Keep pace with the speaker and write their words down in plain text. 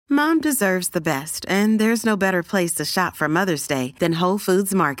Mom deserves the best, and there's no better place to shop for Mother's Day than Whole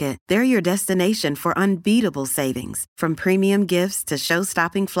Foods Market. They're your destination for unbeatable savings, from premium gifts to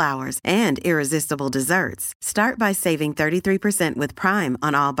show-stopping flowers and irresistible desserts. Start by saving 33% with Prime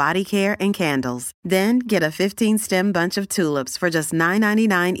on all body care and candles. Then get a 15-stem bunch of tulips for just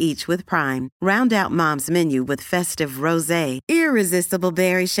 $9.99 each with Prime. Round out Mom's menu with festive rosé, irresistible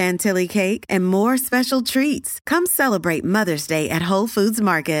berry chantilly cake, and more special treats. Come celebrate Mother's Day at Whole Foods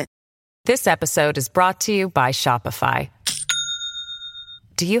Market. This episode is brought to you by Shopify.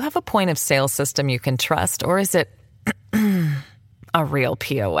 Do you have a point of sale system you can trust, or is it a real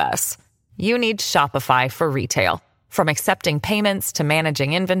POS? You need Shopify for retail. From accepting payments to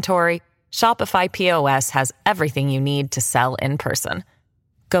managing inventory, Shopify POS has everything you need to sell in person.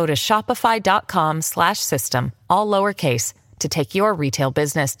 Go to shopify.com/system, all lowercase, to take your retail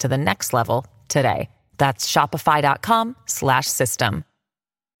business to the next level today. That's shopify.com/system.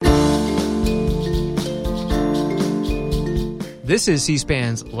 This is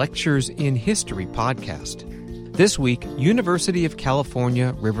C-SPAN's Lectures in History podcast. This week, University of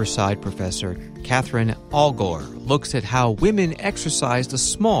California, Riverside professor Katherine Allgor looks at how women exercised a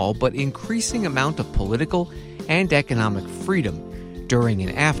small but increasing amount of political and economic freedom during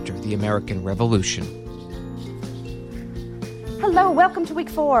and after the American Revolution. Hello, welcome to week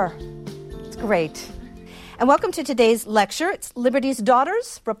 4. It's great. And welcome to today's lecture. It's Liberty's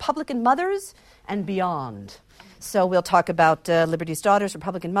Daughters, Republican Mothers, and Beyond. So we'll talk about Liberty's Daughters,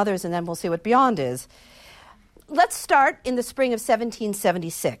 Republican Mothers, and then we'll see what Beyond is. Let's start in the spring of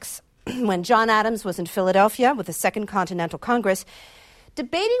 1776, when John Adams was in Philadelphia with the Second Continental Congress,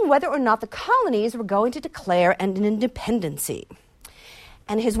 debating whether or not the colonies were going to declare an independency.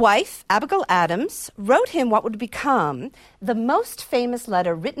 And his wife, Abigail Adams, wrote him what would become the most famous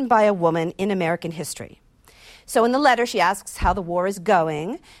letter written by a woman in American history. So in the letter, she asks how the war is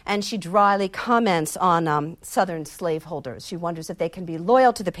going, and she dryly comments on Southern slaveholders. She wonders if they can be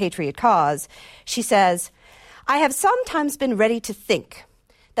loyal to the patriot cause. She says, "I have sometimes been ready to think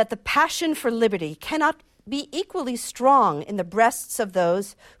that the passion for liberty cannot be equally strong in the breasts of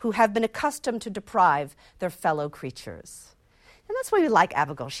those who have been accustomed to deprive their fellow creatures." And that's why we like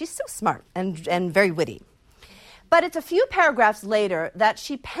Abigail. She's so smart and very witty. But it's a few paragraphs later that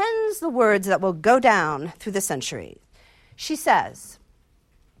she pens the words that will go down through the century. She says,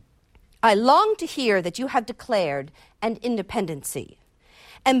 "I long to hear that you have declared an independency.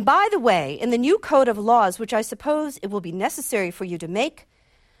 And by the way, in the new code of laws, which I suppose it will be necessary for you to make,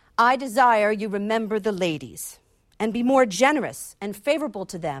 I desire you remember the ladies and be more generous and favorable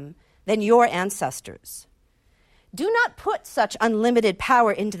to them than your ancestors. Do not put such unlimited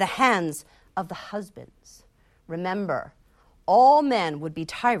power into the hands of the husbands. Remember, all men would be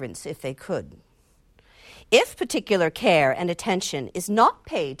tyrants if they could. If particular care and attention is not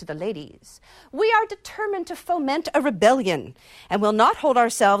paid to the ladies, we are determined to foment a rebellion and will not hold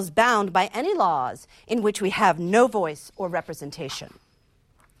ourselves bound by any laws in which we have no voice or representation.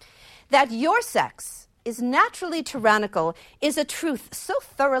 That your sex is naturally tyrannical is a truth so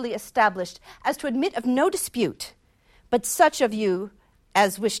thoroughly established as to admit of no dispute, but such of you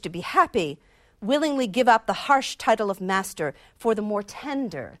as wish to be happy willingly give up the harsh title of master for the more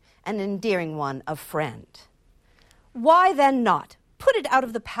tender and endearing one of friend. Why then not put it out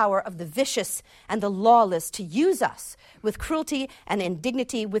of the power of the vicious and the lawless to use us with cruelty and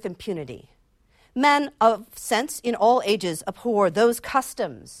indignity with impunity? Men of sense in all ages abhor those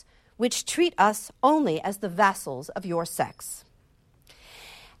customs which treat us only as the vassals of your sex."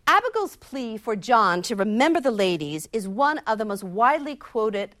 Abigail's plea for John to remember the ladies is one of the most widely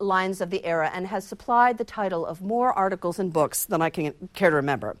quoted lines of the era and has supplied the title of more articles and books than I can care to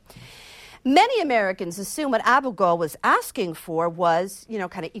remember. Many Americans assume what Abigail was asking for was,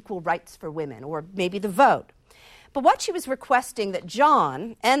 kind of equal rights for women, or maybe the vote. But what she was requesting that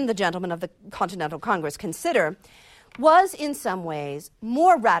John and the gentlemen of the Continental Congress consider was in some ways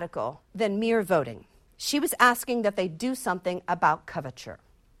more radical than mere voting. She was asking that they do something about coverture.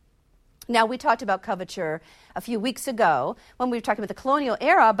 Now, we talked about coverture a few weeks ago when we were talking about the colonial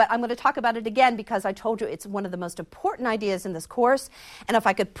era, but I'm going to talk about it again because I told you it's one of the most important ideas in this course, and if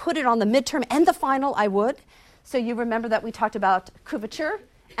I could put it on the midterm and the final, I would. So you remember that we talked about coverture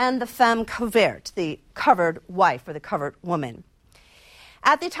and the femme couverte, the covered wife or the covered woman.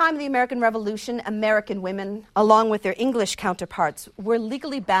 At the time of the American Revolution, American women, along with their English counterparts, were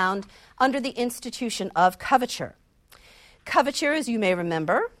legally bound under the institution of coverture. Coverture, as you may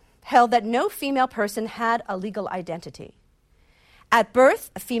remember, held that no female person had a legal identity. At birth,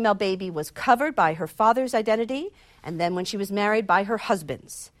 a female baby was covered by her father's identity, and then when she was married, by her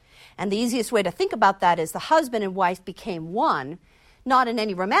husband's. And the easiest way to think about that is the husband and wife became one not in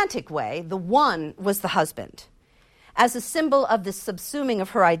any romantic way. The one was the husband. As a symbol of the subsuming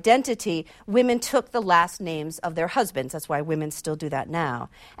of her identity, women took the last names of their husbands. That's why women still do that now.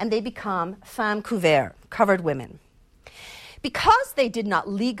 And they become femmes couvertes, covered women. Because they did not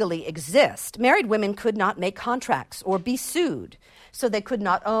legally exist, married women could not make contracts or be sued, so they could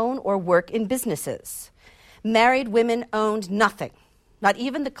not own or work in businesses. Married women owned nothing, not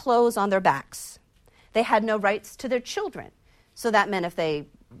even the clothes on their backs. They had no rights to their children, so that meant if they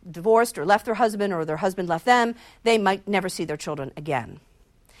divorced or left their husband or their husband left them, they might never see their children again.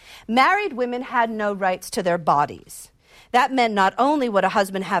 Married women had no rights to their bodies. That meant not only would a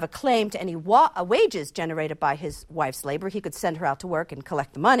husband have a claim to any wages generated by his wife's labor, he could send her out to work and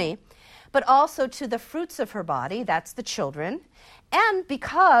collect the money, but also to the fruits of her body, that's the children, and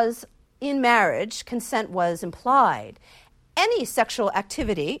because in marriage consent was implied, any sexual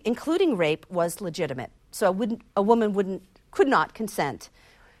activity, including rape, was legitimate. So a woman could not consent.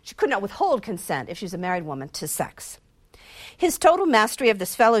 She could not withhold consent if she's a married woman to sex. His total mastery of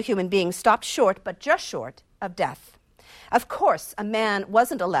this fellow human being stopped short, but just short, of death. Of course, a man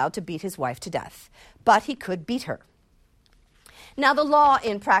wasn't allowed to beat his wife to death, but he could beat her. Now, the law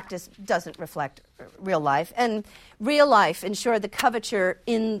in practice doesn't reflect real life, and real life ensured the coverture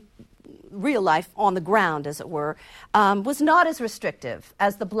in real life on the ground, as it were, was not as restrictive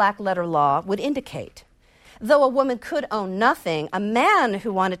as the black letter law would indicate. Though a woman could own nothing, a man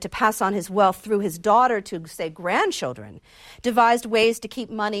who wanted to pass on his wealth through his daughter to, say, grandchildren, devised ways to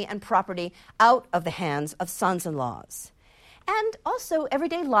keep money and property out of the hands of sons-in-laws. And also,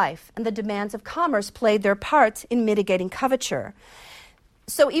 everyday life and the demands of commerce played their parts in mitigating coverture.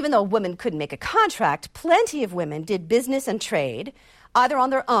 So even though a woman couldn't make a contract, plenty of women did business and trade, either on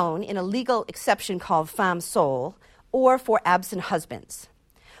their own in a legal exception called femme sole, or for absent husbands.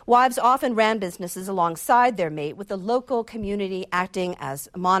 Wives often ran businesses alongside their mate, with the local community acting as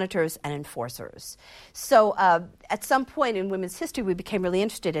monitors and enforcers. So at some point in women's history, we became really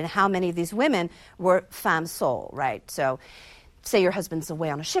interested in how many of these women were femme sole, right? So say your husband's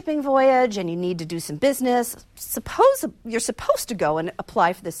away on a shipping voyage and you need to do some business. Suppose you're supposed to go and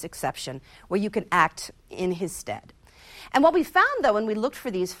apply for this exception where you can act in his stead. And what we found, though, when we looked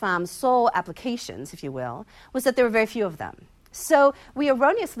for these femme sole applications, if you will, was that there were very few of them. So we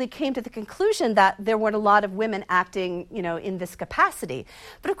erroneously came to the conclusion that there weren't a lot of women acting, in this capacity.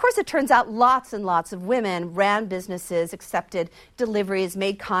 But of course, it turns out lots and lots of women ran businesses, accepted deliveries,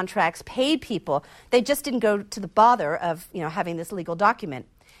 made contracts, paid people. They just didn't go to the bother of, having this legal document.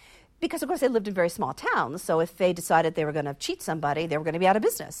 Because, of course, they lived in very small towns. So if they decided they were going to cheat somebody, they were going to be out of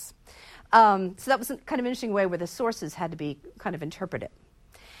business. So that was kind of an interesting way where the sources had to be kind of interpreted.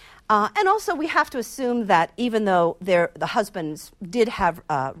 And also, we have to assume that even though the husbands did have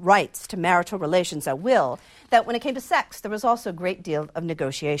rights to marital relations at will, that when it came to sex, there was also a great deal of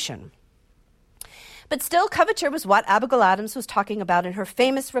negotiation. But still, coverture was what Abigail Adams was talking about in her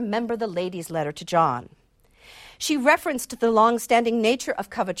famous Remember the Ladies letter to John. She referenced the long-standing nature of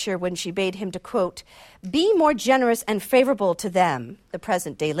coverture when she bade him to, quote, "be more generous and favorable to them," the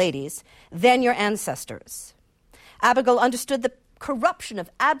present-day ladies, "than your ancestors." Abigail understood the corruption of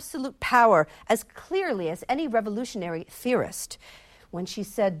absolute power as clearly as any revolutionary theorist when she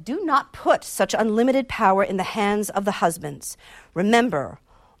said, "do not put such unlimited power in the hands of the husbands. Remember,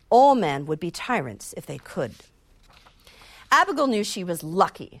 all men would be tyrants if they could." Abigail knew she was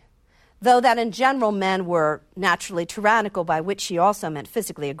lucky, though that in general men were naturally tyrannical, by which she also meant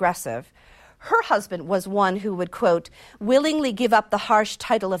physically aggressive. Her husband was one who would, quote, "willingly give up the harsh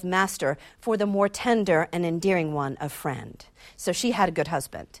title of master for the more tender and endearing one of friend." So she had a good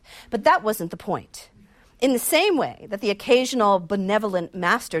husband. But that wasn't the point. In the same way that the occasional benevolent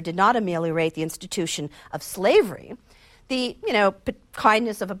master did not ameliorate the institution of slavery, the,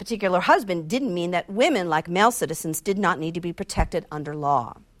 kindness of a particular husband didn't mean that women, like male citizens, did not need to be protected under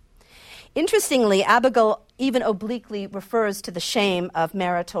law. Interestingly, Abigail even obliquely refers to the shame of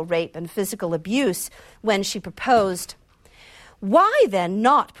marital rape and physical abuse when she proposed, "Why then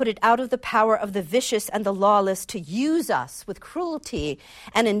not put it out of the power of the vicious and the lawless to use us with cruelty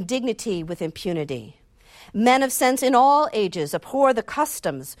and indignity with impunity? Men of sense in all ages abhor the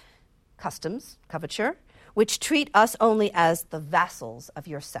customs, coverture, which treat us only as the vassals of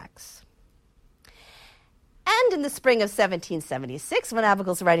your sex." And in the spring of 1776, when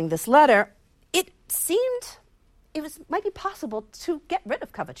Abigail's writing this letter, it seemed might be possible to get rid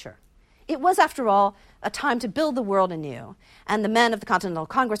of coverture. It was, after all, a time to build the world anew, and the men of the Continental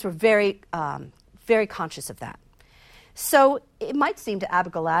Congress were very, very conscious of that. So it might seem to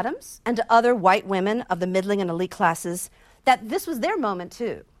Abigail Adams and to other white women of the middling and elite classes that this was their moment,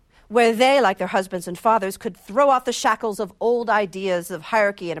 too, where they, like their husbands and fathers, could throw off the shackles of old ideas of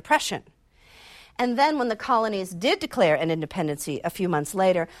hierarchy and oppression. And then when the colonies did declare an independency a few months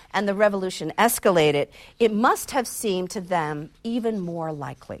later and the revolution escalated, it must have seemed to them even more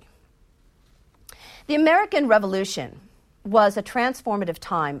likely. The American Revolution was a transformative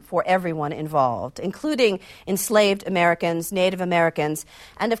time for everyone involved, including enslaved Americans, Native Americans,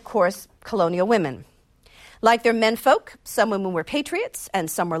 and of course, colonial women. Like their menfolk, some women were patriots and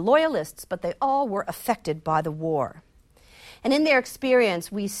some were loyalists, but they all were affected by the war. And in their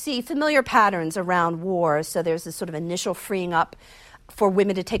experience, we see familiar patterns around war. So there's this sort of initial freeing up for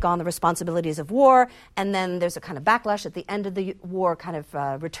women to take on the responsibilities of war, and then there's a kind of backlash at the end of the war, kind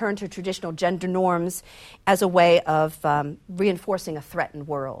of return to traditional gender norms as a way of reinforcing a threatened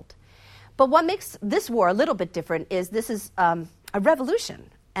world. But what makes this war a little bit different is this is a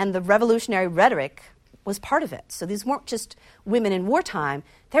revolution, and the revolutionary rhetoric was part of it. So these weren't just women in wartime,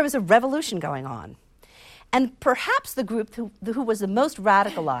 there was a revolution going on. And perhaps the group who was the most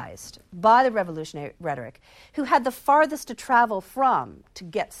radicalized by the revolutionary rhetoric, who had the farthest to travel from to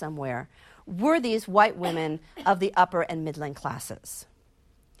get somewhere, were these white women of the upper and middling classes.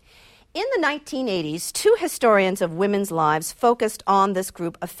 In the 1980s, two historians of women's lives focused on this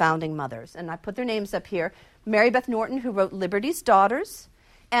group of founding mothers. And I put their names up here. Mary Beth Norton, who wrote Liberty's Daughters,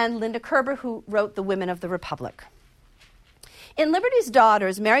 and Linda Kerber, who wrote The Women of the Republic. In Liberty's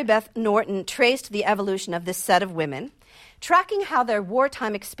Daughters, Mary Beth Norton traced the evolution of this set of women, tracking how their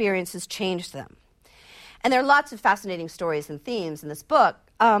wartime experiences changed them. And there are lots of fascinating stories and themes in this book,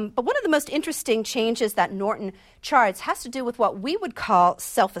 but one of the most interesting changes that Norton charts has to do with what we would call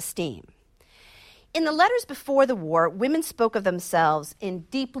self-esteem. In the letters before the war, women spoke of themselves in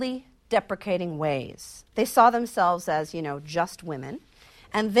deeply deprecating ways. They saw themselves as, just women,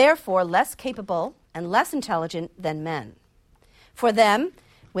 and therefore less capable and less intelligent than men. For them,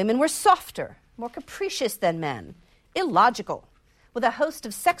 women were softer, more capricious than men, illogical, with a host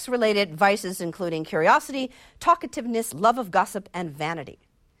of sex-related vices including curiosity, talkativeness, love of gossip, and vanity.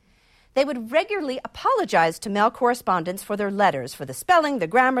 They would regularly apologize to male correspondents for their letters, for the spelling, the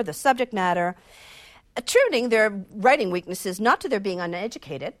grammar, the subject matter, attributing their writing weaknesses not to their being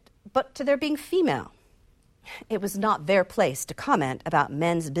uneducated, but to their being female. It was not their place to comment about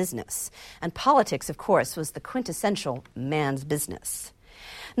men's business, and politics, of course, was the quintessential man's business.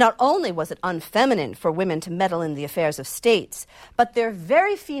 Not only was it unfeminine for women to meddle in the affairs of states, but their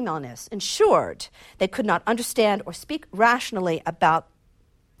very femaleness ensured they could not understand or speak rationally about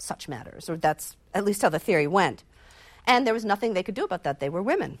such matters, or that's at least how the theory went. And there was nothing they could do about that. They were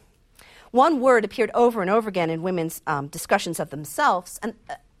women. One word appeared over and over again in women's discussions of themselves, and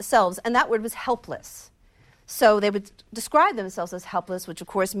that word was helpless. So they would describe themselves as helpless, which of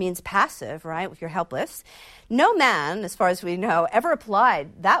course means passive, right? If you're helpless. No man, as far as we know, ever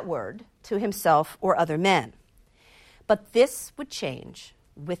applied that word to himself or other men. But this would change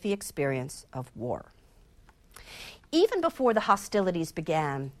with the experience of war. Even before the hostilities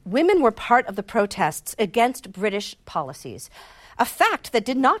began, women were part of the protests against British policies, a fact that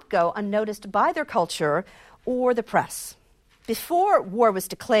did not go unnoticed by their culture or the press. Before war was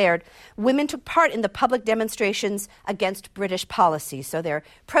declared, women took part in the public demonstrations against British policy. So they're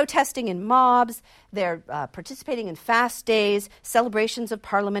protesting in mobs, they're participating in fast days, celebrations of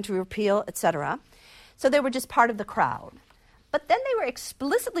parliamentary repeal, etc. So they were just part of the crowd. But then they were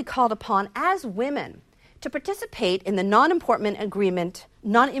explicitly called upon as women to participate in the non-importation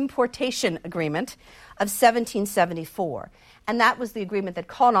agreement of 1774. And that was the agreement that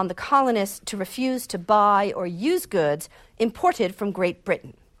called on the colonists to refuse to buy or use goods imported from Great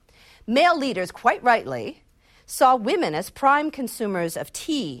Britain. Male leaders, quite rightly, saw women as prime consumers of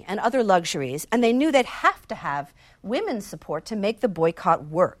tea and other luxuries, and they knew they'd have to have women's support to make the boycott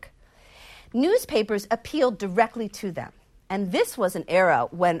work. Newspapers appealed directly to them. And this was an era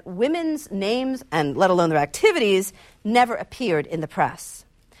when women's names, and let alone their activities, never appeared in the press.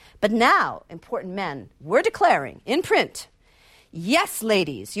 But now, important men were declaring in print, "Yes,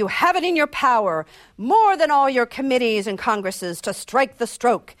 ladies, you have it in your power, more than all your committees and congresses, to strike the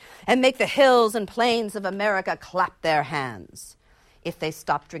stroke and make the hills and plains of America clap their hands." If they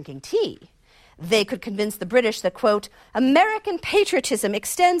stopped drinking tea, they could convince the British that, quote, "American patriotism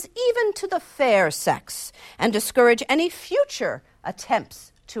extends even to the fair sex and discourage any future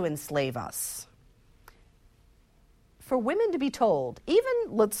attempts to enslave us." For women to be told,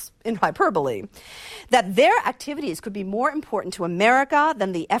 even in hyperbole, that their activities could be more important to America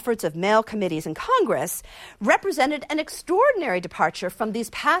than the efforts of male committees in Congress represented an extraordinary departure from these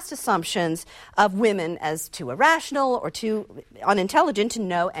past assumptions of women as too irrational or too unintelligent to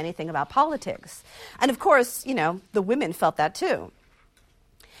know anything about politics. And of course, the women felt that too.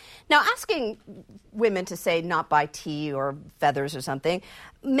 Now, asking women to, say, not buy tea or feathers or something,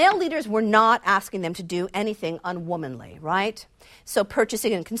 male leaders were not asking them to do anything unwomanly, right? So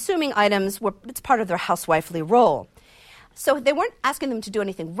purchasing and consuming items, it's part of their housewifely role. So they weren't asking them to do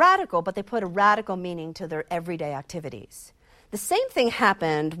anything radical, but they put a radical meaning to their everyday activities. The same thing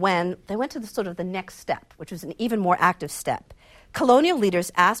happened when they went to the next step, which was an even more active step. Colonial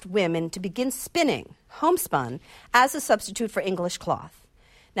leaders asked women to begin spinning, homespun, as a substitute for English cloth.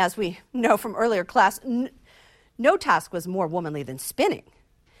 Now, as we know from earlier class, no task was more womanly than spinning.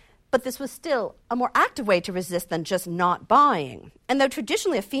 But this was still a more active way to resist than just not buying. And though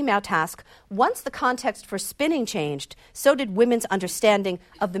traditionally a female task, once the context for spinning changed, so did women's understanding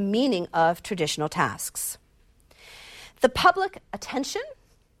of the meaning of traditional tasks. The public attention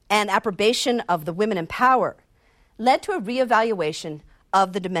and approbation of the women in power led to a reevaluation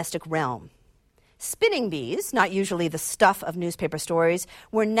of the domestic realm. Spinning bees, not usually the stuff of newspaper stories,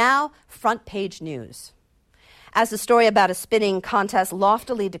 were now front-page news. As the story about a spinning contest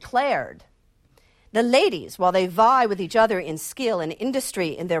loftily declared, the ladies, while they vie with each other in skill and industry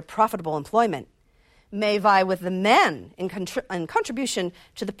in their profitable employment, may vie with the men in contribution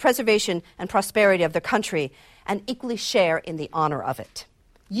to the preservation and prosperity of their country and equally share in the honor of it.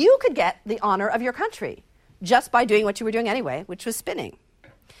 You could get the honor of your country just by doing what you were doing anyway, which was spinning.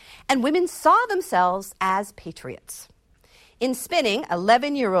 And women saw themselves as patriots. In spinning,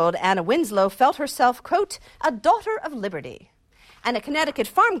 11-year-old Anna Winslow felt herself, quote, a daughter of liberty. And a Connecticut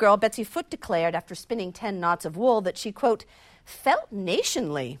farm girl, Betsy Foote, declared after spinning 10 knots of wool that she, quote, felt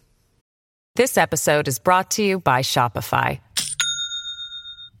nationly. This episode is brought to you by Shopify.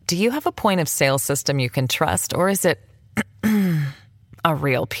 Do you have a point of sale system you can trust, or is it a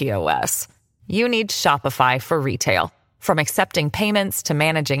real POS? You need Shopify for retail. From accepting payments to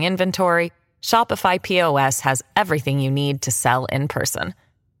managing inventory, Shopify POS has everything you need to sell in person.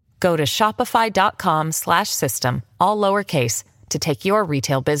 Go to shopify.com/system, all lowercase, to take your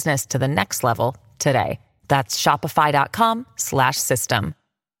retail business to the next level today. That's shopify.com/system.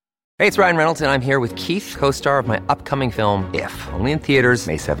 Hey, it's Ryan Reynolds, and I'm here with Keith, co-star of my upcoming film, If, only in theaters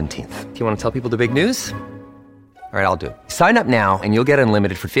May 17th. Do you want to tell people the big news? All right, I'll do it. Sign up now and you'll get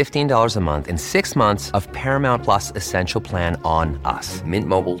unlimited for $15 a month and 6 months of Paramount Plus Essential Plan on us.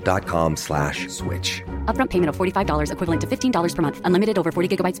 MintMobile.com/switch. Upfront payment of $45 equivalent to $15 per month. Unlimited over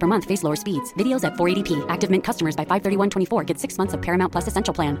 40 gigabytes per month. Face lower speeds. Videos at 480p. Active Mint customers by 531.24 get 6 months of Paramount Plus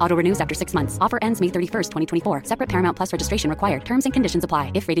Essential Plan. Auto renews after 6 months. Offer ends May 31st, 2024. Separate Paramount Plus registration required. Terms and conditions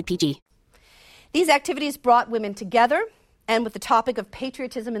apply if rated PG. These activities brought women together, and with the topic of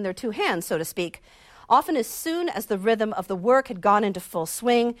patriotism in their two hands, so to speak. Often as soon as the rhythm of the work had gone into full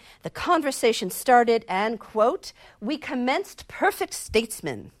swing, the conversation started and, quote, we commenced perfect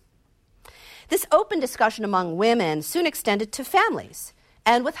statesmen. This open discussion among women soon extended to families,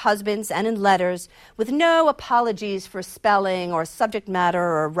 and with husbands and in letters, with no apologies for spelling or subject matter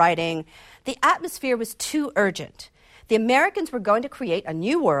or writing. The atmosphere was too urgent. The Americans were going to create a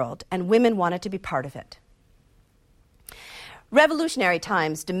new world, and women wanted to be part of it. Revolutionary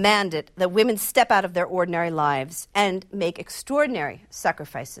times demanded that women step out of their ordinary lives and make extraordinary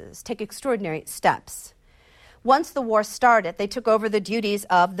sacrifices, take extraordinary steps. Once the war started, they took over the duties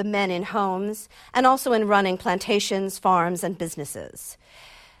of the men in homes and also in running plantations, farms, and businesses.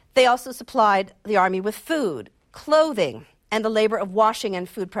 They also supplied the army with food, clothing, and the labor of washing and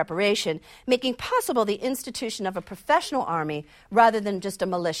food preparation, making possible the institution of a professional army rather than just a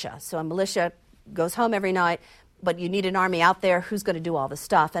militia. So a militia goes home every night, but you need an army out there who's going to do all the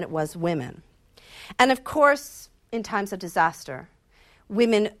stuff, and it was women. And of course, in times of disaster,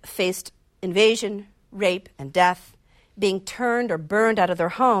 women faced invasion, rape, and death, being turned or burned out of their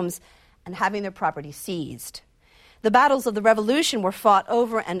homes and having their property seized. The battles of the Revolution were fought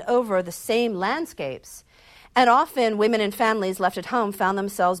over and over the same landscapes, and often women and families left at home found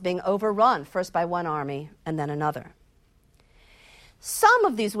themselves being overrun, first by one army and then another. Some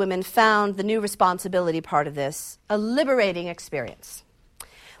of these women found the new responsibility part of this a liberating experience.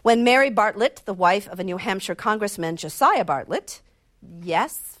 When Mary Bartlett, the wife of a New Hampshire Congressman, Josiah Bartlett,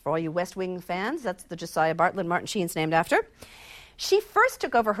 yes, for all you West Wing fans, that's the Josiah Bartlett Martin Sheen's named after, she first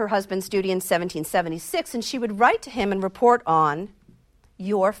took over her husband's duty in 1776, and she would write to him and report on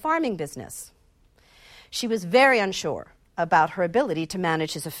your farming business. She was very unsure about her ability to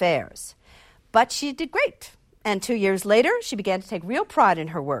manage his affairs, but she did great. And 2 years later, she began to take real pride in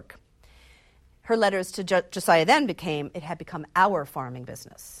her work. Her letters to Josiah then it had become our farming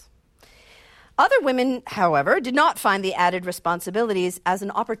business. Other women, however, did not find the added responsibilities as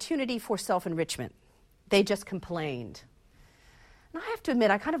an opportunity for self-enrichment. They just complained. And I have to admit,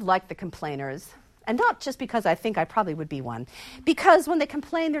 I kind of like the complainers. And not just because I think I probably would be one, because when they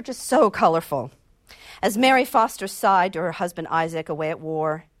complain, they're just so colorful. As Mary Foster sighed to her husband Isaac away at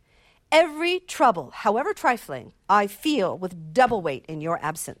war, "Every trouble, however trifling, I feel with double weight in your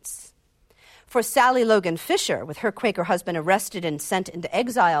absence." For Sally Logan Fisher, with her Quaker husband arrested and sent into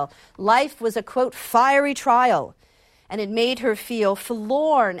exile, life was a, quote, fiery trial, and it made her feel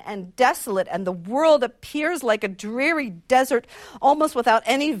forlorn and desolate, and the world appears like a dreary desert, almost without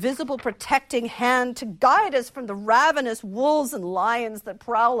any visible protecting hand to guide us from the ravenous wolves and lions that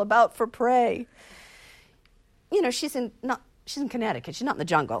prowl about for prey. You know, she's in Connecticut. She's not in the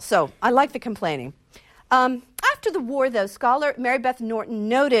jungle, so I like the complaining. After the war, though, scholar Mary Beth Norton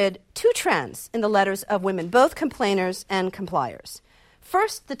noted two trends in the letters of women, both complainers and compliers.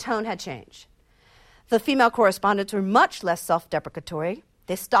 First, the tone had changed. The female correspondents were much less self-deprecatory.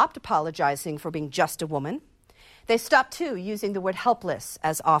 They stopped apologizing for being just a woman. They stopped, too, using the word helpless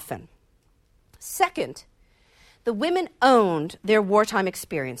as often. Second, the women owned their wartime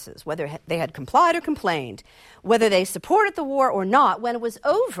experiences, whether they had complied or complained, whether they supported the war or not. When it was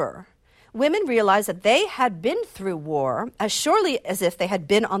over, women realized that they had been through war as surely as if they had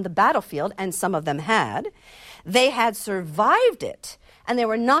been on the battlefield, and some of them had. They had survived it, and they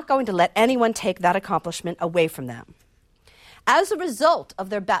were not going to let anyone take that accomplishment away from them. As a result of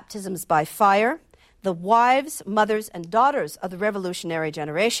their baptisms by fire, the wives, mothers, and daughters of the revolutionary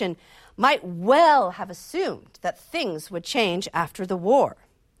generation might well have assumed that things would change after the war.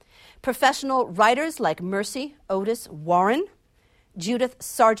 Professional writers like Mercy Otis Warren, Judith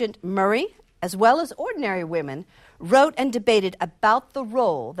Sargent Murray, as well as ordinary women, wrote and debated about the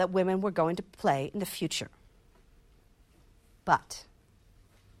role that women were going to play in the future. But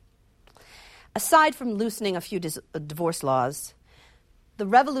aside from loosening a few divorce laws, the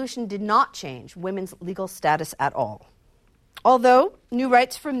revolution did not change women's legal status at all, although new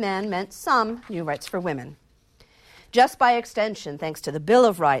rights for men meant some new rights for women. Just by extension, thanks to the Bill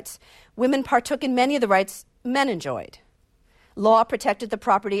of Rights, women partook in many of the rights men enjoyed. Law protected the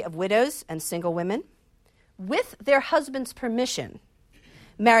property of widows and single women. With their husband's permission,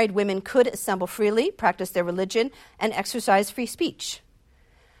 married women could assemble freely, practice their religion, and exercise free speech.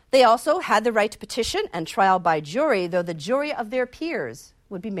 They also had the right to petition and trial by jury, though the jury of their peers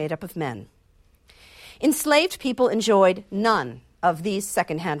would be made up of men. Enslaved people enjoyed none of these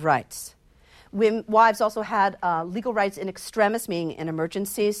second-hand rights. Wives also had legal rights in extremis, meaning in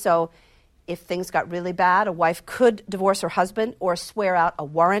emergencies. So if things got really bad, a wife could divorce her husband or swear out a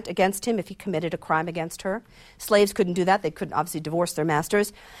warrant against him if he committed a crime against her. Slaves couldn't do that. They couldn't obviously divorce their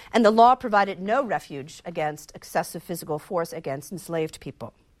masters. And the law provided no refuge against excessive physical force against enslaved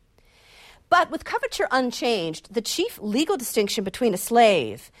people. But with coverture unchanged, the chief legal distinction between a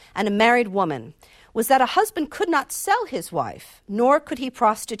slave and a married woman was that a husband could not sell his wife, nor could he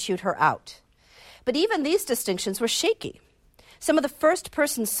prostitute her out. But even these distinctions were shaky. Some of the first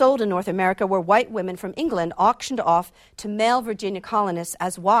persons sold in North America were white women from England auctioned off to male Virginia colonists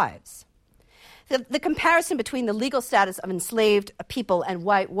as wives. The comparison between the legal status of enslaved people and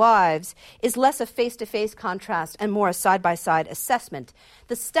white wives is less a face-to-face contrast and more a side-by-side assessment.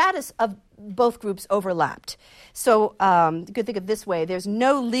 The status of both groups overlapped. So you could think of it this way. There's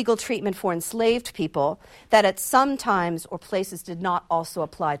no legal treatment for enslaved people that at some times or places did not also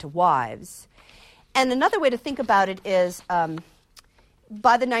apply to wives. And another way to think about it is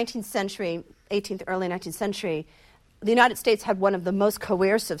by the 19th century, 18th, early 19th century, the United States had one of the most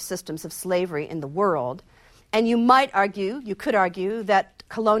coercive systems of slavery in the world. And you could argue that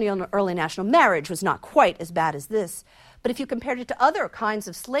colonial and early national marriage was not quite as bad as this. But if you compared it to other kinds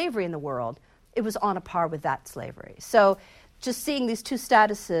of slavery in the world, it was on a par with that slavery. So just seeing these two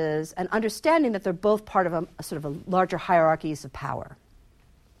statuses and understanding that they're both part of a sort of a larger hierarchies of power.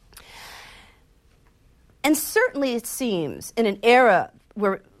 And certainly it seems in an era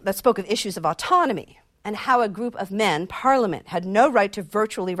that spoke of issues of autonomy and how a group of men, Parliament, had no right to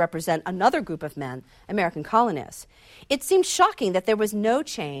virtually represent another group of men, American colonists, it seemed shocking that there was no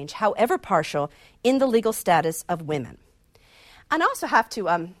change, however partial, in the legal status of women. And I also have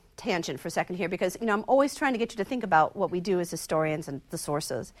to tangent for a second here because, I'm always trying to get you to think about what we do as historians and the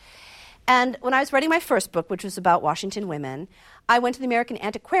sources. And when I was writing my first book, which was about Washington women, I went to the American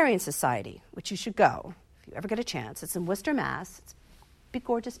Antiquarian Society, which you should go if you ever get a chance. It's in Worcester, Mass. It's a big,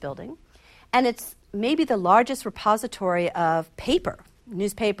 gorgeous building. And it's maybe the largest repository of paper,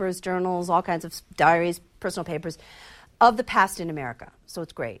 newspapers, journals, all kinds of diaries, personal papers, of the past in America. So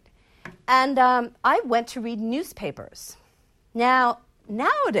it's great. And I went to read newspapers. Now,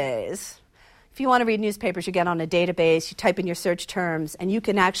 nowadays, if you want to read newspapers, you get on a database, you type in your search terms, and you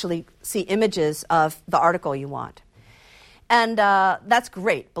can actually see images of the article you want. And that's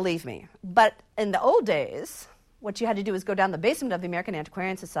great, believe me. But in the old days, what you had to do was go down the basement of the American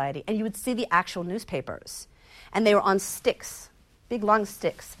Antiquarian Society, and you would see the actual newspapers. And they were on sticks, big long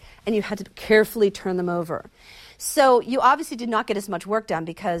sticks, and you had to carefully turn them over. So you obviously did not get as much work done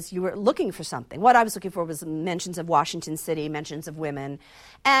because you were looking for something. What I was looking for was mentions of Washington City, mentions of women.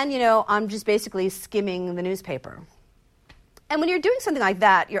 And, I'm just basically skimming the newspaper. And when you're doing something like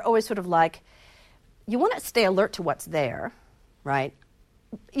that, you're always sort of like, you want to stay alert to what's there, right?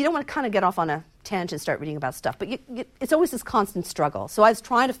 You don't want to kind of get off on a tangent and start reading about stuff. But it's always this constant struggle. So I was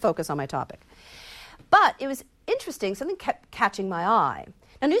trying to focus on my topic. But it was interesting. Something kept catching my eye.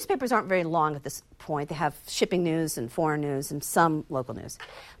 Now, newspapers aren't very long at this point. They have shipping news and foreign news and some local news.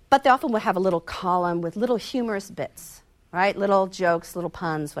 But they often will have a little column with little humorous bits, right? Little jokes, little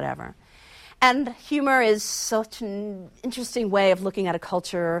puns, whatever. And humor is such an interesting way of looking at a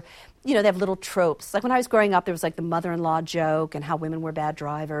culture. They have little tropes. Like when I was growing up, there was like the mother-in-law joke and how women were bad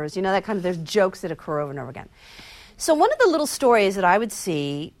drivers. That kind of, there's jokes that occur over and over again. So one of the little stories that I would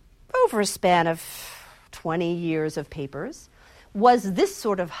see over a span of 20 years of papers was this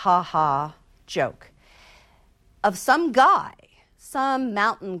sort of ha-ha joke of some guy, some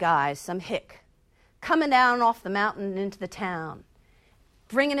mountain guy, some hick, coming down off the mountain into the town,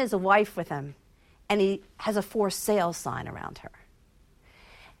 bringing his wife with him, and he has a for sale sign around her.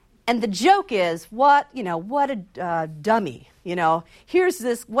 And the joke is, what a dummy, here's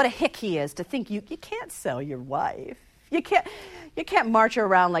this, what a hick he is to think you can't sell your wife. You can't march her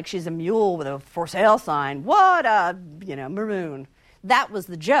around like she's a mule with a for sale sign. What a, maroon. That was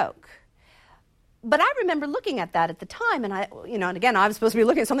the joke. But I remember looking at that at the time, and and again, I was supposed to be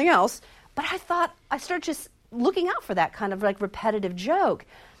looking at something else, but I started just looking out for that kind of like repetitive joke.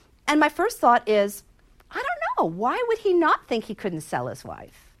 And my first thought is, I don't know, why would he not think he couldn't sell his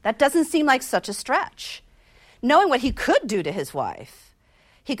wife? That doesn't seem like such a stretch. Knowing what he could do to his wife,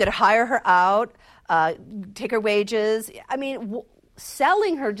 he could hire her out, take her wages.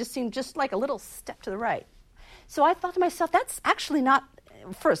 Selling her just seemed just like a little step to the right. So I thought to myself, that's actually not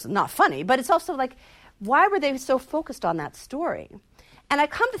funny, but it's also like, why were they so focused on that story? And I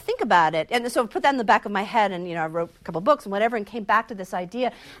come to think about it, and so I put that in the back of my head, and I wrote a couple books and whatever, and came back to this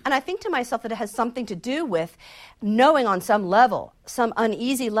idea. And I think to myself that it has something to do with knowing on some level, some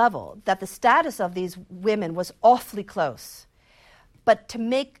uneasy level, that the status of these women was awfully close. But to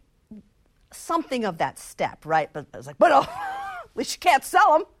make something of that step, right? But I was like, at least you can't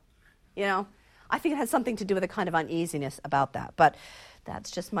sell them, I think it has something to do with a kind of uneasiness about that. But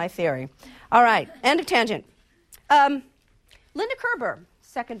that's just my theory. All right, end of tangent. Linda Kerber,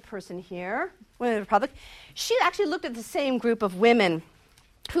 second person here, Women of the Republic. She actually looked at the same group of women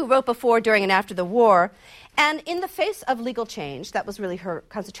who wrote before, during, and after the war. And in the face of legal change, that was really her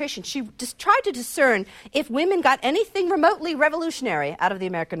concentration, she just tried to discern if women got anything remotely revolutionary out of the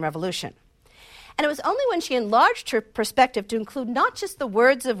American Revolution. And it was only when she enlarged her perspective to include not just the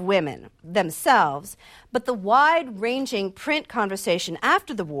words of women themselves, but the wide-ranging print conversation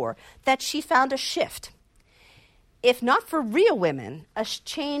after the war that she found a shift. If not for real women, a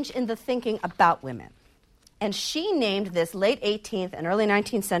change in the thinking about women. And she named this late 18th and early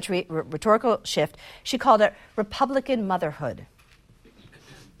 19th century rhetorical shift, she called it Republican motherhood.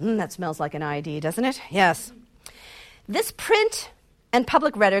 That smells like an ID, doesn't it? Yes. This print and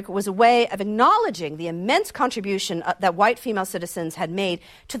public rhetoric was a way of acknowledging the immense contribution that white female citizens had made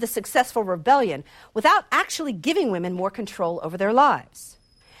to the successful rebellion without actually giving women more control over their lives.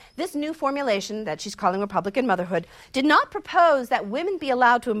 This new formulation that she's calling Republican motherhood did not propose that women be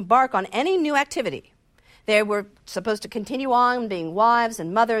allowed to embark on any new activity. They were supposed to continue on being wives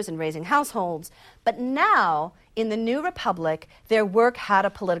and mothers and raising households, but now, in the new republic, their work had a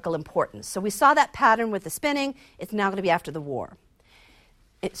political importance. So we saw that pattern with the spinning. It's now going to be after the war.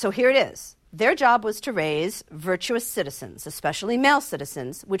 So here it is. Their job was to raise virtuous citizens, especially male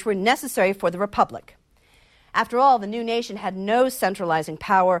citizens, which were necessary for the republic. After all, the new nation had no centralizing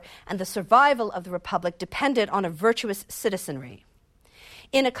power, and the survival of the republic depended on a virtuous citizenry.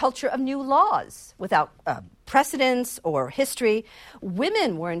 In a culture of new laws, without precedents or history,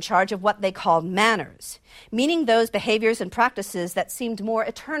 women were in charge of what they called manners, meaning those behaviors and practices that seemed more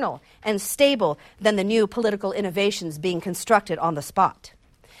eternal and stable than the new political innovations being constructed on the spot.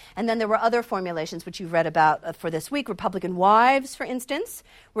 And then there were other formulations which you've read about for this week. Republican wives, for instance,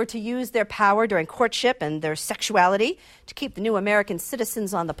 were to use their power during courtship and their sexuality to keep the new American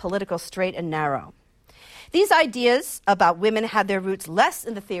citizens on the political straight and narrow. These ideas about women had their roots less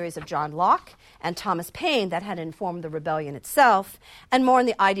in the theories of John Locke and Thomas Paine that had informed the rebellion itself, and more in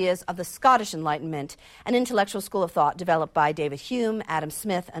the ideas of the Scottish Enlightenment, an intellectual school of thought developed by David Hume, Adam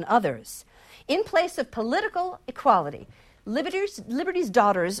Smith, and others. In place of political equality, Liberty's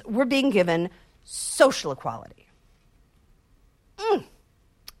daughters were being given social equality.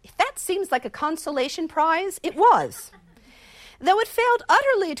 If that seems like a consolation prize, it was. Though it failed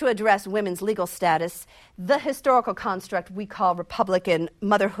utterly to address women's legal status, the historical construct we call Republican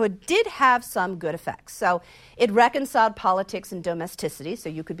motherhood did have some good effects. So it reconciled politics and domesticity, so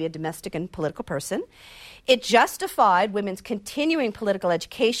you could be a domestic and political person. It justified women's continuing political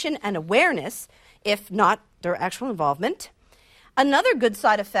education and awareness, if not their actual involvement. Another good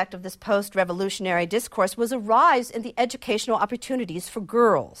side effect of this post-revolutionary discourse was a rise in the educational opportunities for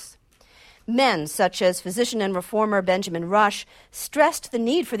girls. Men, such as physician and reformer Benjamin Rush, stressed the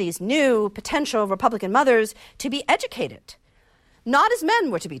need for these new potential Republican mothers to be educated. Not as men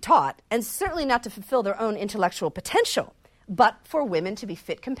were to be taught, and certainly not to fulfill their own intellectual potential, but for women to be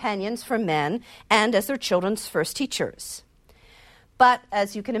fit companions for men and as their children's first teachers. But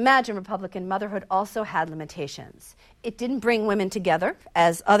as you can imagine, Republican motherhood also had limitations. It didn't bring women together,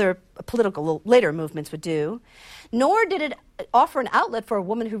 as other political later movements would do, nor did it offer an outlet for a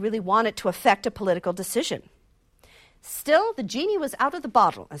woman who really wanted to affect a political decision. Still, the genie was out of the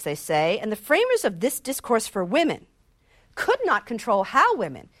bottle, as they say, and the framers of this discourse for women could not control how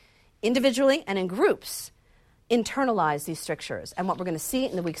women, individually and in groups, internalize these strictures. And what we're going to see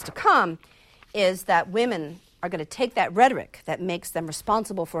in the weeks to come is that women are going to take that rhetoric that makes them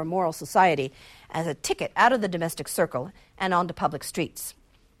responsible for a moral society as a ticket out of the domestic circle and onto public streets.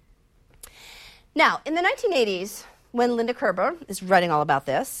 Now, in the 1980s, when Linda Kerber is writing all about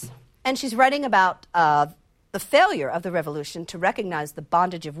this, and she's writing about the failure of the revolution to recognize the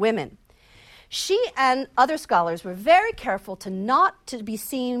bondage of women, she and other scholars were very careful not to be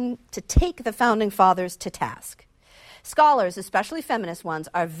seen to take the Founding Fathers to task. Scholars, especially feminist ones,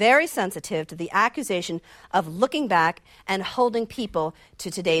 are very sensitive to the accusation of looking back and holding people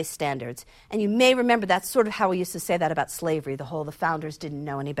to today's standards. And you may remember that's sort of how we used to say that about slavery, the whole the founders didn't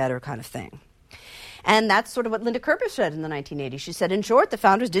know any better kind of thing. And that's sort of what Linda Kerber said in the 1980s. She said, in short, the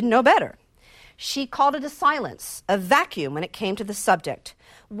founders didn't know better. She called it a silence, a vacuum when it came to the subject,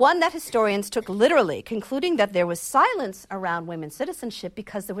 one that historians took literally, concluding that there was silence around women's citizenship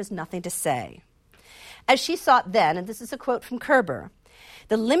because there was nothing to say. As she saw it then, and this is a quote from Kerber,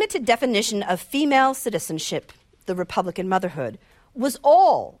 the limited definition of female citizenship, the Republican motherhood, was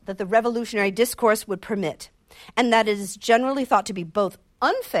all that the revolutionary discourse would permit, and that it is generally thought to be both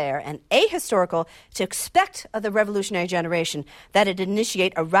unfair and ahistorical to expect of the revolutionary generation that it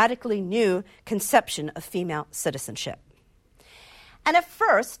initiate a radically new conception of female citizenship. And at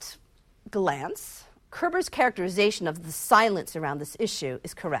first glance, Kerber's characterization of the silence around this issue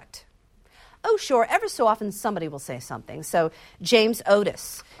is correct. Oh, sure, ever so often somebody will say something. So James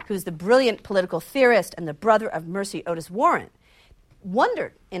Otis, who's the brilliant political theorist and the brother of Mercy Otis Warren,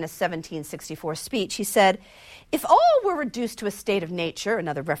 wondered in a 1764 speech, he said, if all were reduced to a state of nature,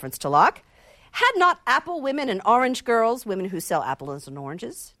 another reference to Locke, had not apple women and orange girls, women who sell apples and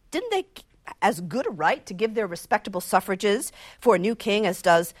oranges, didn't they as good a right to give their respectable suffrages for a new king as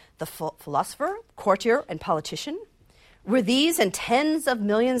does the philosopher, courtier, and politician? Were these and tens of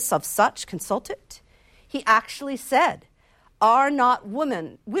millions of such consulted? He actually said, are not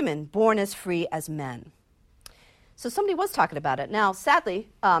women born as free as men? So somebody was talking about it. Now, sadly,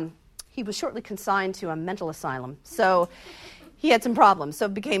 he was shortly consigned to a mental asylum. So he had some problems. So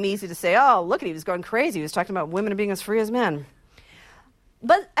it became easy to say, oh, look at he was going crazy. He was talking about women being as free as men.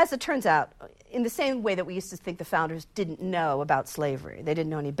 But as it turns out, in the same way that we used to think the founders didn't know about slavery, they didn't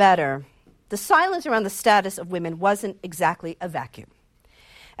know any better, the silence around the status of women wasn't exactly a vacuum.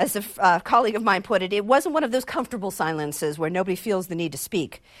 As a colleague of mine put it, it wasn't one of those comfortable silences where nobody feels the need to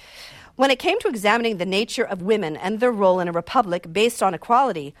speak. When it came to examining the nature of women and their role in a republic based on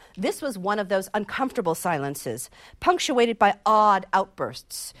equality, this was one of those uncomfortable silences, punctuated by odd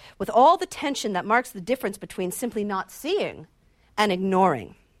outbursts, with all the tension that marks the difference between simply not seeing and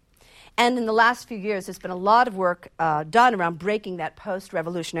ignoring. And in the last few years, there's been a lot of work done around breaking that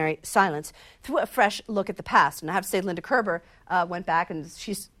post-revolutionary silence through a fresh look at the past. And I have to say, Linda Kerber went back, and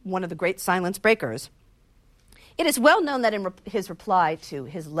she's one of the great silence breakers. It is well known that in his reply to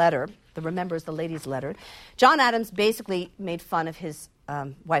his letter, the Remembers the Ladies letter, John Adams basically made fun of his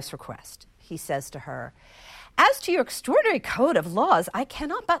wife's request. He says to her, as to your extraordinary code of laws, I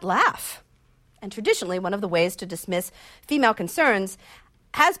cannot but laugh. And traditionally, one of the ways to dismiss female concerns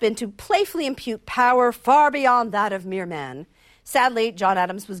has been to playfully impute power far beyond that of mere men. Sadly, John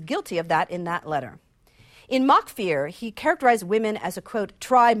Adams was guilty of that in that letter. In Mock Fear, he characterized women as a, quote,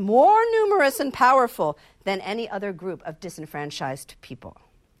 tribe more numerous and powerful than any other group of disenfranchised people.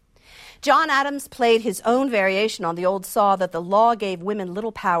 John Adams played his own variation on the old saw that the law gave women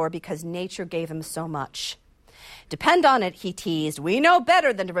little power because nature gave them so much. Depend on it, he teased, we know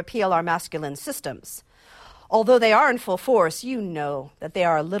better than to repeal our masculine systems. Although they are in full force, you know that they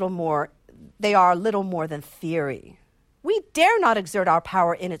are little more than theory. We dare not exert our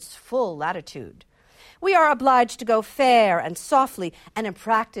power in its full latitude. We are obliged to go fair and softly, and in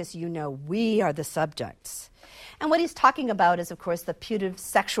practice, you know, we are the subjects. And what he's talking about is, of course, the putative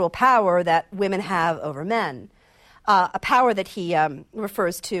sexual power that women have over men, a power that he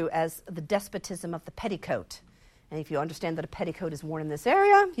refers to as the despotism of the petticoat. And if you understand that a petticoat is worn in this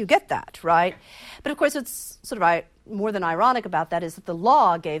area, you get that, right? But of course, what's sort of more than ironic about that is that the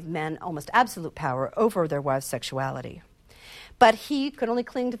law gave men almost absolute power over their wives' sexuality. But he could only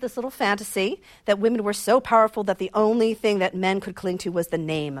cling to this little fantasy that women were so powerful that the only thing that men could cling to was the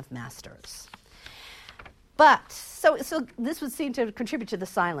name of masters. But, so this would seem to contribute to the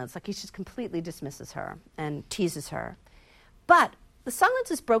silence, like he just completely dismisses her and teases her. But the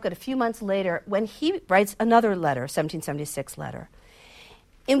silence is broken a few months later when he writes another letter, 1776 letter,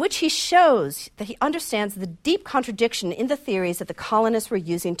 in which he shows that he understands the deep contradiction in the theories that the colonists were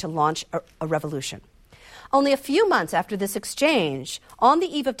using to launch a revolution. Only a few months after this exchange, on the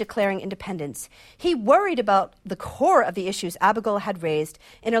eve of declaring independence, he worried about the core of the issues Abigail had raised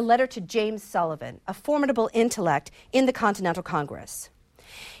in a letter to James Sullivan, a formidable intellect in the Continental Congress.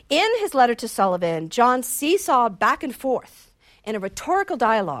 In his letter to Sullivan, John seesawed back and forth in a rhetorical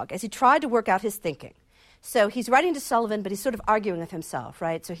dialogue as he tried to work out his thinking. So he's writing to Sullivan, but he's sort of arguing with himself,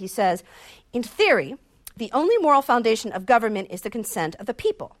 right? So he says, in theory, the only moral foundation of government is the consent of the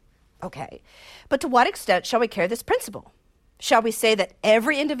people. Okay, but to what extent shall we carry this principle? Shall we say that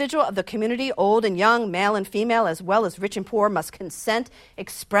every individual of the community, old and young, male and female, as well as rich and poor, must consent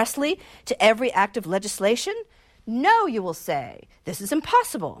expressly to every act of legislation? No, you will say, this is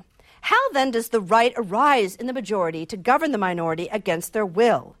impossible. How then does the right arise in the majority to govern the minority against their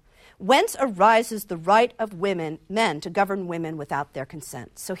will? Whence arises the right of men to govern women without their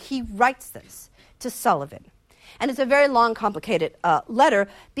consent? So he writes this to Sullivan. And it's a very long, complicated letter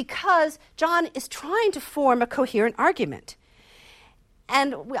because John is trying to form a coherent argument.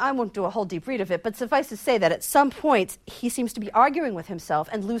 And I won't do a whole deep read of it, but suffice to say that at some points he seems to be arguing with himself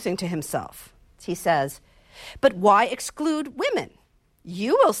and losing to himself. He says, but why exclude women?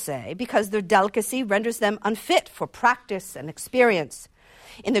 You will say because their delicacy renders them unfit for practice and experience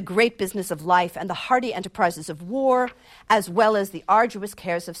in the great business of life and the hardy enterprises of war, as well as the arduous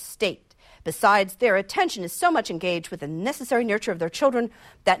cares of state. Besides, their attention is so much engaged with the necessary nurture of their children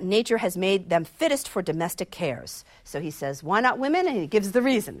that nature has made them fittest for domestic cares. So he says, why not women? And he gives the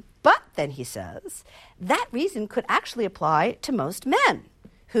reason. But then he says, that reason could actually apply to most men,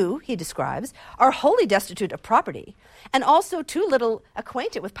 who, he describes, are wholly destitute of property, and also too little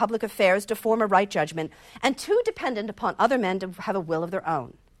acquainted with public affairs to form a right judgment, and too dependent upon other men to have a will of their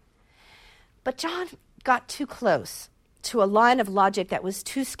own. But John got too close to a line of logic that was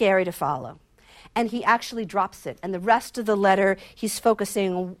too scary to follow. And he actually drops it. And the rest of the letter, he's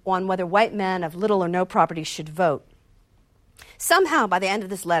focusing on whether white men of little or no property should vote. Somehow, by the end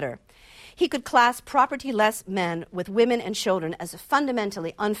of this letter, he could class property-less men with women and children as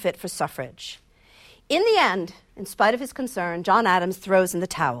fundamentally unfit for suffrage. In the end, in spite of his concern, John Adams throws in the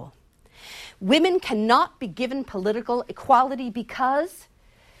towel. Women cannot be given political equality because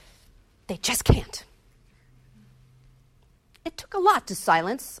they just can't. It took a lot to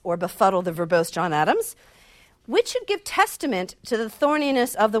silence or befuddle the verbose John Adams, which should give testament to the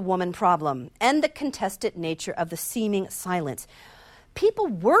thorniness of the woman problem and the contested nature of the seeming silence. People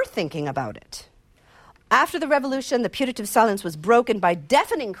were thinking about it. After the revolution, the putative silence was broken by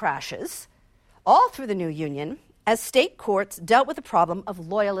deafening crashes all through the new Union as state courts dealt with the problem of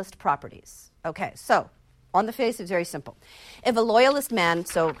loyalist properties. Okay, so on the face, it's very simple. If a loyalist man,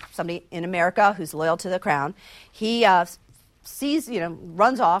 so somebody in America who's loyal to the crown, he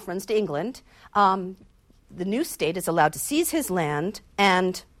runs to England, the new state is allowed to seize his land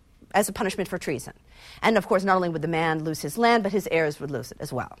and as a punishment for treason. And of course, not only would the man lose his land, but his heirs would lose it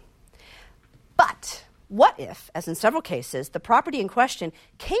as well. But what if, as in several cases, the property in question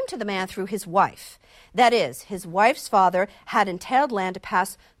came to the man through his wife? That is, his wife's father had entailed land to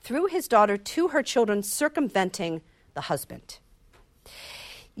pass through his daughter to her children, circumventing the husband.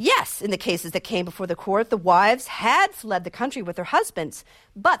 Yes, in the cases that came before the court, the wives had fled the country with their husbands.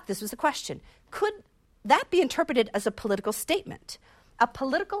 But this was the question. Could that be interpreted as a political statement, a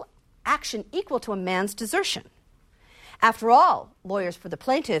political action equal to a man's desertion? After all, lawyers for the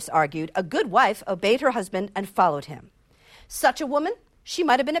plaintiffs argued, a good wife obeyed her husband and followed him. Such a woman, she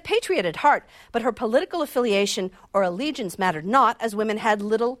might have been a patriot at heart, but her political affiliation or allegiance mattered not, as women had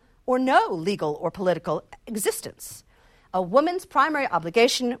little or no legal or political existence. A woman's primary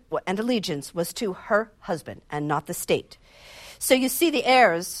obligation and allegiance was to her husband and not the state. So you see the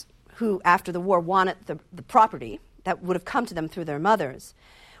heirs who, after the war, wanted the property that would have come to them through their mothers,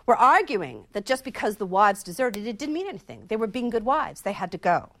 were arguing that just because the wives deserted, it didn't mean anything. They were being good wives. They had to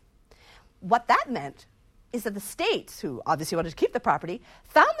go. What that meant is that the states, who obviously wanted to keep the property,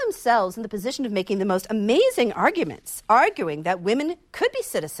 found themselves in the position of making the most amazing arguments, arguing that women could be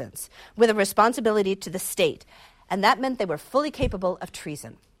citizens with a responsibility to the state, and that meant they were fully capable of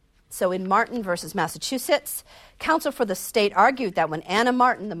treason. So in Martin versus Massachusetts, counsel for the state argued that when Anna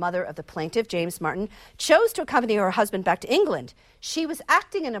Martin, the mother of the plaintiff, James Martin, chose to accompany her husband back to England, she was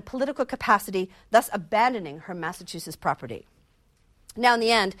acting in a political capacity, thus abandoning her Massachusetts property. Now, in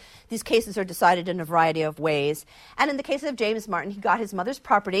the end, these cases are decided in a variety of ways. And in the case of James Martin, he got his mother's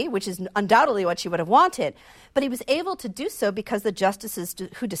property, which is undoubtedly what she would have wanted. But he was able to do so because the justices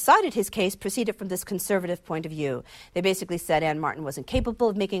who decided his case proceeded from this conservative point of view. They basically said Anne Martin wasn't capable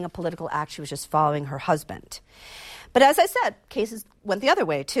of making a political act. She was just following her husband. But as I said, cases went the other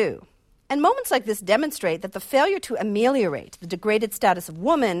way, too. And moments like this demonstrate that the failure to ameliorate the degraded status of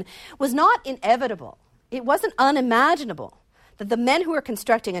woman was not inevitable. It wasn't unimaginable. That the men who were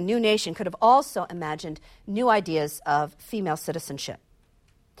constructing a new nation could have also imagined new ideas of female citizenship.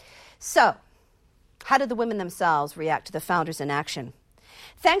 So, how did the women themselves react to the founders' inaction?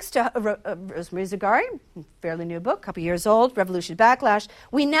 Thanks to Rosemarie Zagari, fairly new book, a couple years old, Revolution Backlash,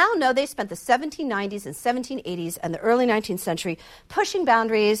 we now know they spent the 1790s and 1780s and the early 19th century pushing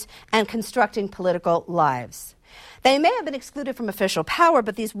boundaries and constructing political lives. They may have been excluded from official power,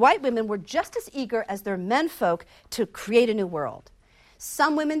 but these white women were just as eager as their menfolk to create a new world.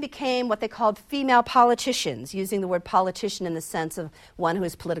 Some women became what they called female politicians, using the word politician in the sense of one who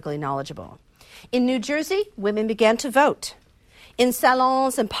is politically knowledgeable. In New Jersey, women began to vote. In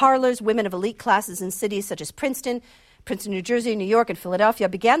salons and parlors, women of elite classes in cities such as Princeton, New Jersey, New York, and Philadelphia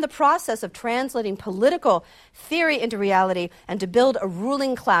began the process of translating political theory into reality and to build a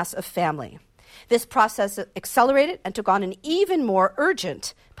ruling class of family. This process accelerated and took on an even more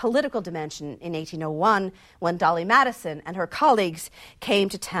urgent political dimension in 1801 when Dolly Madison and her colleagues came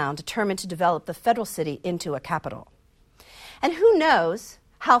to town determined to develop the federal city into a capital. And who knows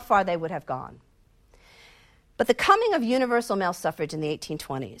how far they would have gone. But the coming of universal male suffrage in the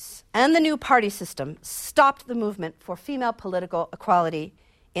 1820s and the new party system stopped the movement for female political equality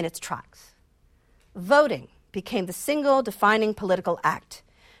in its tracks. Voting became the single defining political act,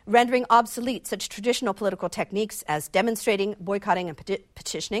 rendering obsolete such traditional political techniques as demonstrating, boycotting, and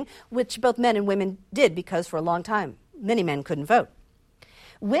petitioning, which both men and women did because for a long time, many men couldn't vote.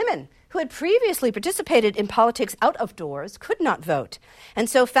 Women who had previously participated in politics out of doors could not vote, and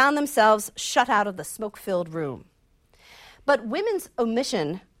so found themselves shut out of the smoke-filled room. But women's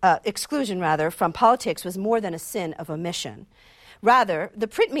exclusion from politics was more than a sin of omission. Rather, the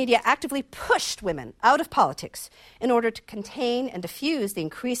print media actively pushed women out of politics in order to contain and diffuse the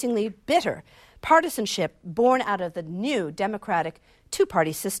increasingly bitter partisanship born out of the new democratic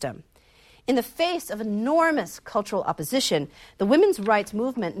two-party system. In the face of enormous cultural opposition, the women's rights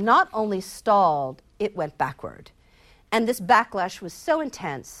movement not only stalled, it went backward. And this backlash was so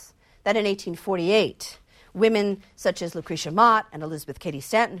intense that in 1848, women such as Lucretia Mott and Elizabeth Cady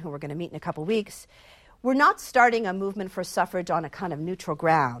Stanton, who we're going to meet in a couple weeks, were not starting a movement for suffrage on a kind of neutral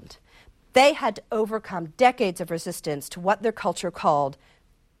ground. They had to overcome decades of resistance to what their culture called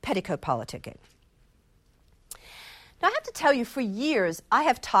petticoat politicking. Now, I have to tell you, for years, I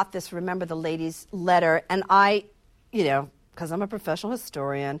have taught this Remember the Ladies letter, and I, because I'm a professional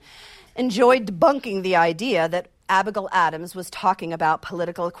historian, enjoyed debunking the idea that Abigail Adams was talking about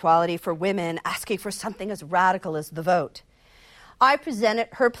political equality for women, asking for something as radical as the vote. I presented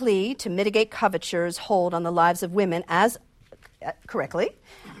her plea to mitigate coverture's hold on the lives of women as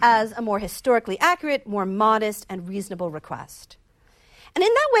a more historically accurate, more modest, and reasonable request. And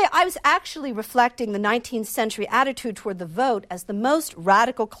in that way, I was actually reflecting the 19th century attitude toward the vote as the most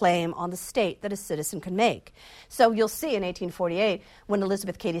radical claim on the state that a citizen can make. So you'll see in 1848, when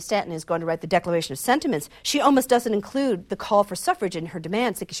Elizabeth Cady Stanton is going to write the Declaration of Sentiments, she almost doesn't include the call for suffrage in her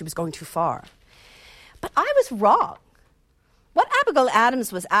demands because she was going too far. But I was wrong. What Abigail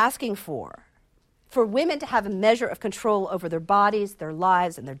Adams was asking for women to have a measure of control over their bodies, their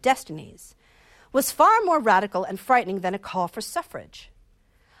lives, and their destinies, was far more radical and frightening than a call for suffrage.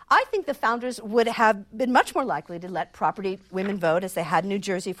 I think the founders would have been much more likely to let property women vote, as they had in New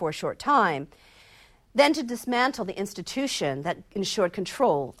Jersey for a short time, than to dismantle the institution that ensured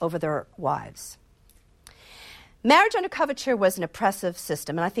control over their wives. Marriage under coverture was an oppressive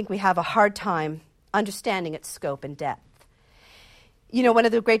system, and I think we have a hard time understanding its scope and depth. You know, one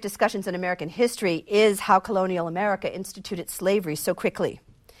of the great discussions in American history is how colonial America instituted slavery so quickly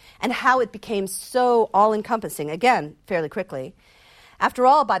and how it became so all-encompassing, again, fairly quickly. After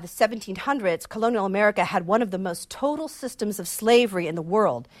all, by the 1700s, colonial America had one of the most total systems of slavery in the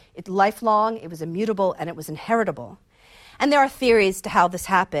world. It's lifelong, it was immutable, and it was inheritable. And there are theories to how this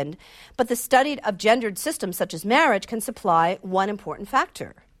happened, but the study of gendered systems such as marriage can supply one important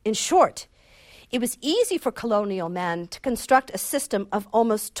factor. In short, it was easy for colonial men to construct a system of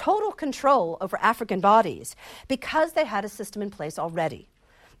almost total control over African bodies because they had a system in place already.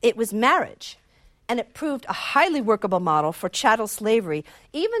 It was marriage, and it proved a highly workable model for chattel slavery,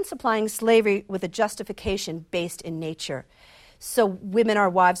 even supplying slavery with a justification based in nature. So women are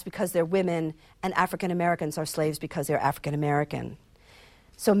wives because they're women, and African Americans are slaves because they're African American.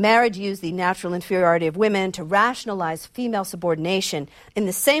 So marriage used the natural inferiority of women to rationalize female subordination in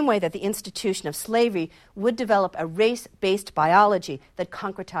the same way that the institution of slavery would develop a race-based biology that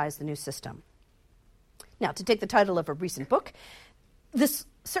concretized the new system. Now, to take the title of a recent book, this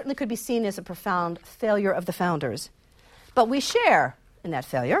certainly could be seen as a profound failure of the founders. But we share in that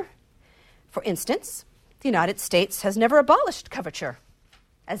failure. For instance, the United States has never abolished coverture,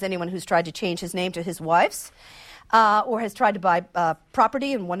 as anyone who's tried to change his name to his wife's, or has tried to buy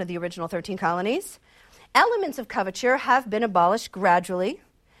property in one of the original 13 colonies. Elements of coverture have been abolished gradually.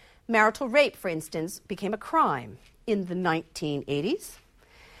 Marital rape, for instance, became a crime in the 1980s.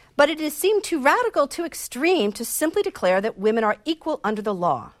 But it has seemed too radical, too extreme to simply declare that women are equal under the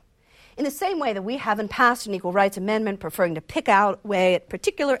law. In the same way that we haven't passed an equal rights amendment preferring to pick out away at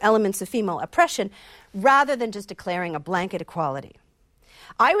particular elements of female oppression rather than just declaring a blanket equality.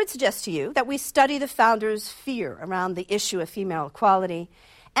 I would suggest to you that we study the founders' fear around the issue of female equality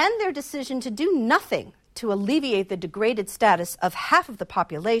and their decision to do nothing to alleviate the degraded status of half of the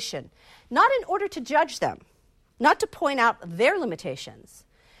population, not in order to judge them, not to point out their limitations,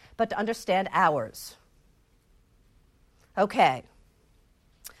 but to understand ours. Okay.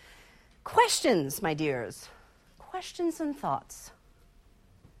 Questions, my dears. Questions and thoughts.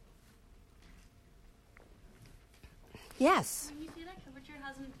 Yes? When you say that coverture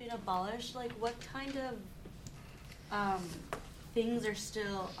hasn't been abolished, like what kind of things are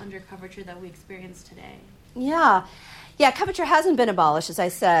still under coverture that we experience today? Yeah, coverture hasn't been abolished, as I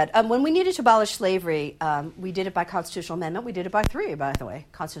said. When we needed to abolish slavery, we did it by constitutional amendment. We did it by 3, by the way,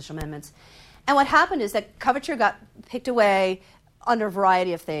 constitutional amendments. And what happened is that coverture got picked away under a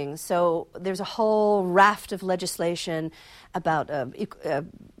variety of things. So there's a whole raft of legislation about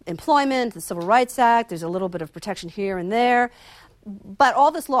employment, the Civil Rights Act. There's a little bit of protection here and there. But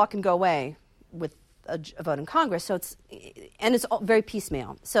all this law can go away with a vote in Congress. So it's all very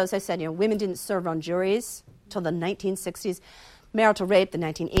piecemeal. So as I said, women didn't serve on juries until the 1960s. Marital rape, the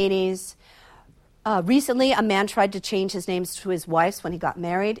 1980s. Recently, a man tried to change his name to his wife's when he got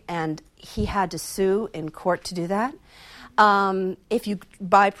married, and he had to sue in court to do that. If you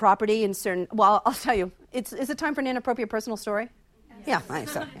buy property in certain... Well, I'll tell you. Is it time for an inappropriate personal story? Yes. Yeah, I think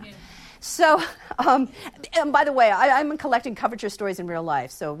so. Yeah. So, and by the way, I'm collecting coverture stories in real life.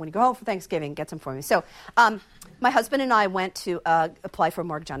 So when you go home for Thanksgiving, get some for me. So my husband and I went to apply for a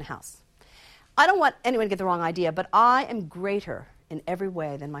mortgage on a house. I don't want anyone to get the wrong idea, but I am greater in every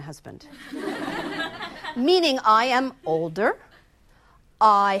way than my husband. Meaning I am older.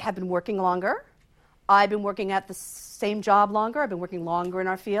 I have been working longer. I've been working at the same job longer. I've been working longer in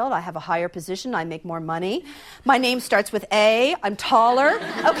our field. I have a higher position. I make more money. My name starts with A. I'm taller.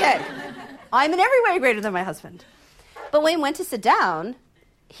 Okay. I'm in every way greater than my husband. But when we went to sit down,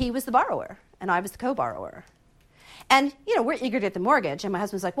 he was the borrower, and I was the co-borrower. And, we're eager to get the mortgage. And my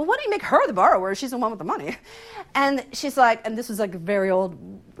husband's like, well, why don't you make her the borrower? She's the one with the money. And she's like, and this was like very old,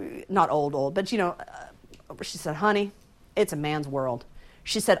 not old, but, she said, honey, it's a man's world.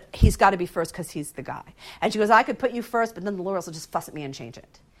 She said, he's got to be first because he's the guy. And she goes, I could put you first, but then the lawyers will just fuss at me and change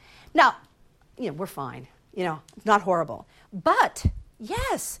it. Now, we're fine. Not horrible. But,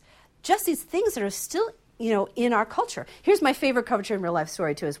 yes, just these things that are still, in our culture. Here's my favorite coverture in real life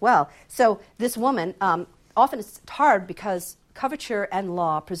story, too, as well. So this woman, often it's hard because coverture and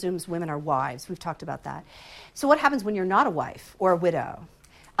law presumes women are wives. We've talked about that. So what happens when you're not a wife or a widow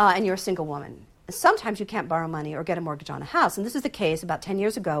and you're a single woman? Sometimes you can't borrow money or get a mortgage on a house. And this is the case about 10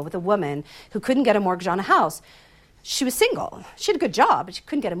 years ago with a woman who couldn't get a mortgage on a house. She was single. She had a good job, but she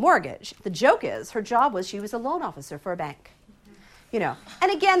couldn't get a mortgage. The joke is her job was she was a loan officer for a bank. And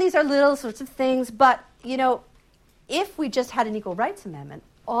again, these are little sorts of things, but, if we just had an Equal Rights Amendment,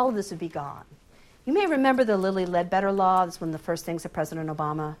 all of this would be gone. You may remember the Lilly Ledbetter Law. This was one of the first things that President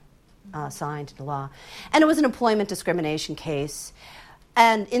Obama signed into law. And it was an employment discrimination case.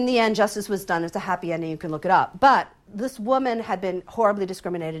 And in the end, justice was done. It's a happy ending. You can look it up. But this woman had been horribly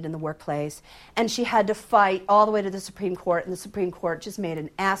discriminated in the workplace, and she had to fight all the way to the Supreme Court, and the Supreme Court just made an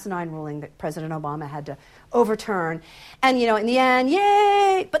asinine ruling that President Obama had to overturn. And, in the end,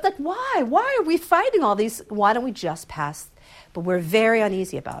 yay! But, why? Why are we fighting all these? Why don't we just pass? But we're very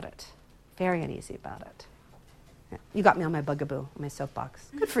uneasy about it. Very uneasy about it. Yeah. You got me on my bugaboo, on my soapbox.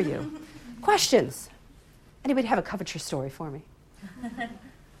 Good for you. Questions? Anybody have a coverture story for me?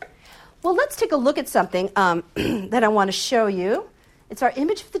 Well, let's take a look at something that I want to show you. It's our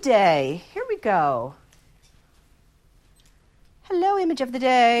image of the day. Here we go. Hello, image of the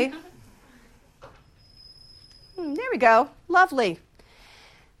day. There we go. Lovely.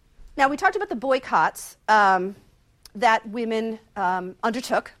 Now, we talked about the boycotts that women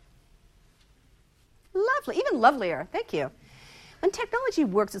undertook. Lovely. Even lovelier. Thank you. When technology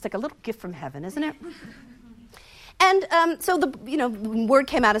works, it's like a little gift from heaven, isn't it? And so the word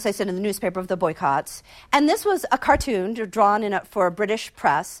came out, as I said, in the newspaper of the boycotts. And this was a cartoon drawn for a British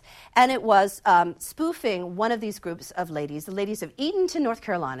press, and it was spoofing one of these groups of ladies, the ladies of Edenton, North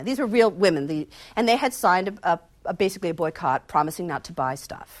Carolina. These were real women, and they had signed basically a boycott, promising not to buy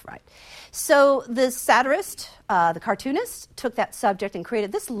stuff, right? So the satirist, the cartoonist, took that subject and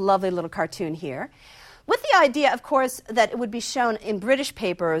created this lovely little cartoon here, with the idea, of course, that it would be shown in British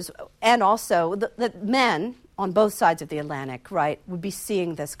papers, and also that men on both sides of the Atlantic, right, would be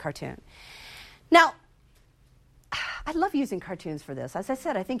seeing this cartoon. Now, I love using cartoons for this. As I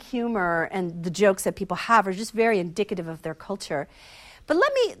said, I think humor and the jokes that people have are just very indicative of their culture. But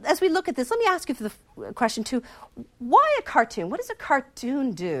as we look at this, let me ask you the question too, why a cartoon? What does a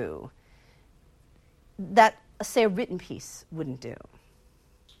cartoon do that, say, a written piece wouldn't do?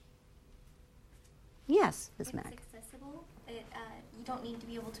 Yes, Ms. Mack. It's accessible. You don't need to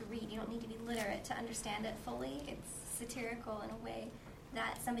be able to read. You don't need to be literate to understand it fully. It's satirical in a way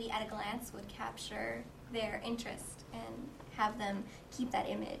that somebody at a glance would capture their interest and have them keep that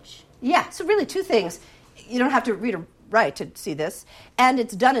image. Yeah, so really two things. You don't have to read or write to see this, and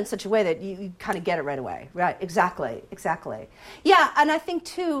it's done in such a way that you kind of get it right away. Right, exactly. Yeah, and I think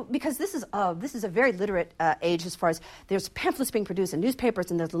too, because this is a very literate age as far as there's pamphlets being produced in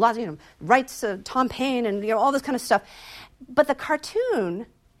newspapers, and there's a lot of rights of Tom Paine and all this kind of stuff. But the cartoon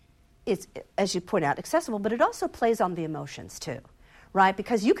is, as you point out, accessible, but it also plays on the emotions too, right?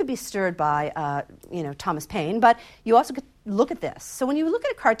 Because you could be stirred by Thomas Paine, but you also could look at this. So when you look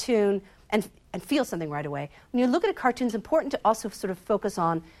at a cartoon and feel something right away. When you look at a cartoon, it's important to also sort of focus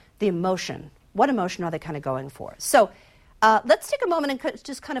on the emotion. What emotion are they kind of going for? So let's take a moment and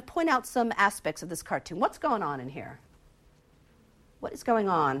just kind of point out some aspects of this cartoon. What's going on in here? What is going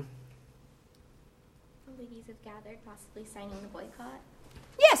on? The ladies have gathered, possibly signing the boycott.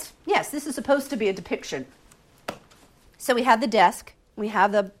 Yes, this is supposed to be a depiction. So we have the desk. We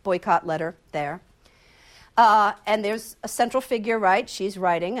have the boycott letter there. And there's a central figure, right? She's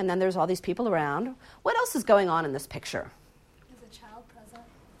writing, and then there's all these people around. What else is going on in this picture? There's a child present.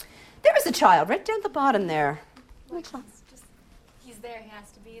 There is a child right down at the bottom there. He's there, he has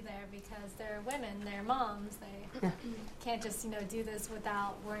to be there because they're women, they're moms. They can't just, do this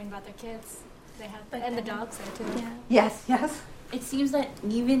without worrying about their kids. They have, and the dogs there too. Yeah. Yes. It seems that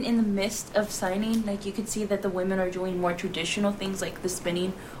even in the midst of signing, you could see that the women are doing more traditional things like the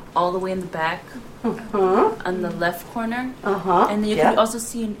spinning all the way in the back on the left corner. And then you can also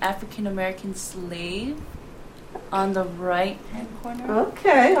see an African-American slave on the right-hand corner.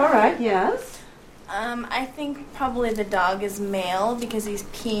 Okay, all right, yes. I think probably the dog is male because he's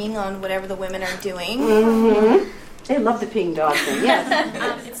peeing on whatever the women are doing. Mm-hmm. They love the peeing dog thing,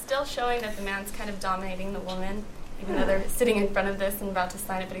 yes. It's still showing that the man's kind of dominating the woman, even though they're sitting in front of this and about to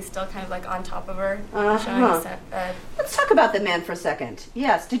sign it, but he's still kind of on top of her. Showing Let's talk about the man for a second.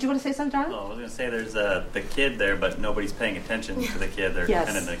 Yes, did you want to say something, John? Oh, I was going to say there's the kid there, but nobody's paying attention to the kid. They're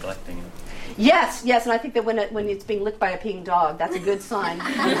kind of neglecting him. Yes, and I think that when it's being licked by a peeing dog, that's a good sign.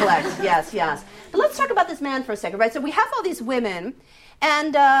 Neglect, yes. But let's talk about this man for a second, right? So we have all these women,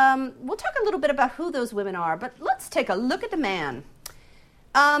 and we'll talk a little bit about who those women are, but let's take a look at the man.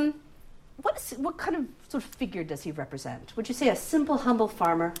 What kind of sort of figure does he represent? Would you say a simple, humble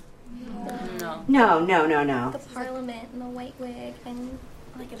farmer? No. The parliament and the white wig and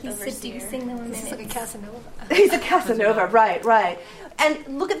he's seducing the women. He's like a Casanova. He's a Casanova, right.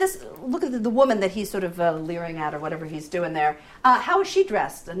 And look at this. Look at the woman that he's sort of leering at or whatever he's doing there. How is she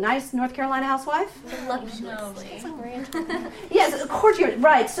dressed? A nice North Carolina housewife? Yes, a courtier,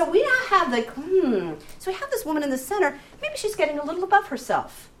 right. So we now have So we have this woman in the center. Maybe she's getting a little above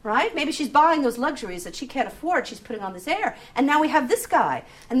herself, right? Maybe she's buying those luxuries that she can't afford. She's putting on this air. And now we have this guy.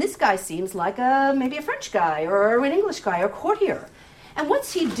 And this guy seems like maybe a French guy or an English guy or a courtier. And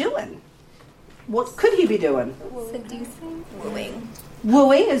what's he doing? What could he be doing? Seducing? Wooing.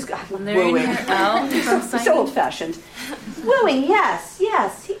 Wooing is wooing her out. So old-fashioned. Wooing, yes.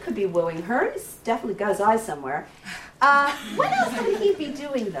 He could be wooing her. He's definitely got his eyes somewhere. What else could he be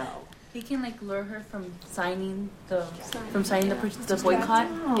doing, though? He can lure her from signing the boycott.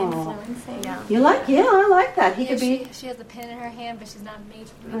 Oh. You like? Yeah, I like that. He could be. She has the pen in her hand, but she's not made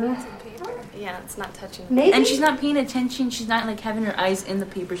to read into the paper. Yeah, it's not touching. Maybe. And she's not paying attention. She's not having her eyes in the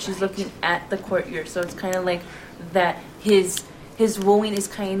paper. She's looking at the courtier. So it's kind of like that. His wooing is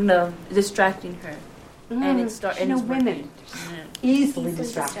kind of distracting her, and it's women. Easily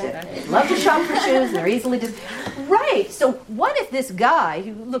distracted. Love to shop for shoes, and they're easily Right. So what if this guy,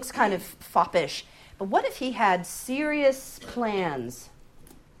 who looks kind of foppish, but what if he had serious plans?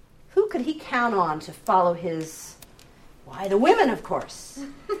 Who could he count on to follow his... Why, the women, of course.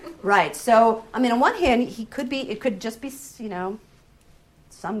 Right. So, I mean, on one hand, it could just be,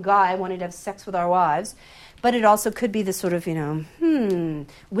 some guy wanting to have sex with our wives. But it also could be the sort of, women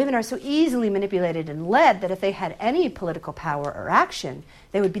are so easily manipulated and led that if they had any political power or action,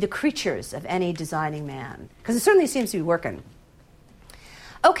 they would be the creatures of any designing man. Because it certainly seems to be working.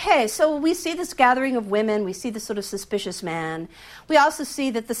 Okay, so we see this gathering of women. We see this sort of suspicious man. We also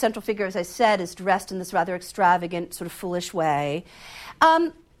see that the central figure, as I said, is dressed in this rather extravagant, sort of foolish way.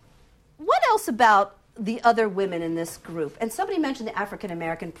 What else about the other women in this group? And somebody mentioned the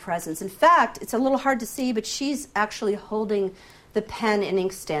African-American presence. In fact, it's a little hard to see, but she's actually holding the pen and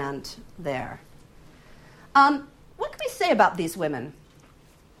inkstand there. What can we say about these women?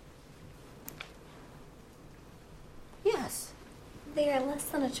 Yes. They are less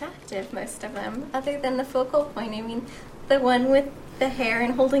than attractive, most of them, other than the focal point. I mean, the one with the hair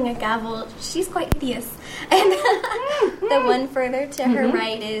and holding a gavel, she's quite hideous. And the one further to her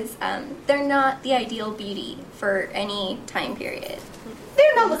right is, they're not the ideal beauty for any time period.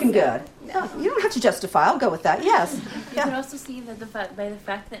 They're not looking good. No. You don't have to justify. I'll go with that. Yes. You can also see that by the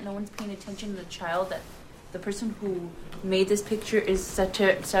fact that no one's paying attention to the child, that the person who made this picture is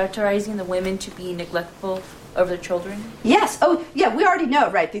satirizing the women to be neglectful of their children. Yes. Oh, yeah, we already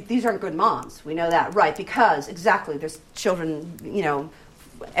know, right? These aren't good moms. We know that, right? Because, exactly, there's children,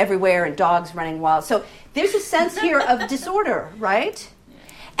 everywhere and dogs running wild. So there's a sense here of disorder, right?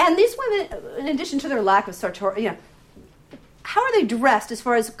 And these women, in addition to their lack of sartorial, how are they dressed as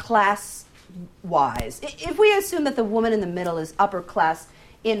far as class-wise? If we assume that the woman in the middle is upper class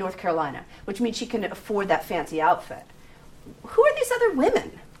in North Carolina, which means she can afford that fancy outfit, who are these other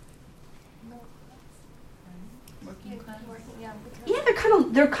women? Yeah,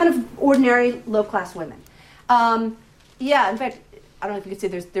 they're kind of ordinary low-class women. In fact, I don't know if you can see,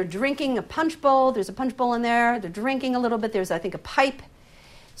 they're drinking a punch bowl. There's a punch bowl in there. They're drinking a little bit. There's, I think, a pipe.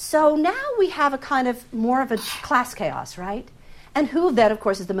 So now we have a kind of more of a class chaos, right? And who then, of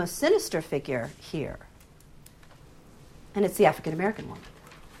course, is the most sinister figure here? And it's the African-American woman.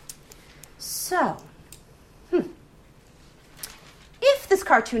 So, if this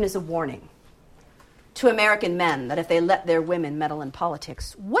cartoon is a warning to American men that if they let their women meddle in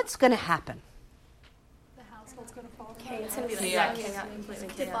politics, what's going to happen? The household's going to fall apart. Okay, it's going to be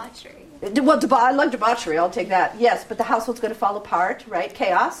like debauchery. Well, I love debauchery. I'll take that. Yes, but the household's going to fall apart, right?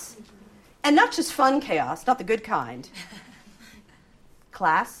 Chaos. And not just fun chaos, not the good kind.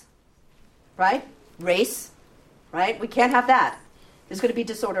 Class, right? Race, right? We can't have that. There's going to be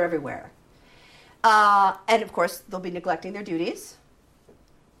disorder everywhere. And, of course, they'll be neglecting their duties.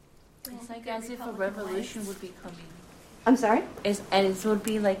 It's like as if a revolution would be coming. I'm sorry? It would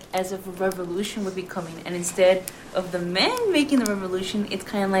be like as if a revolution would be coming. And instead of the men making the revolution, it's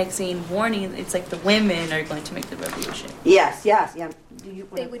kind of like saying warning. It's like the women are going to make the revolution. Yes. Yeah.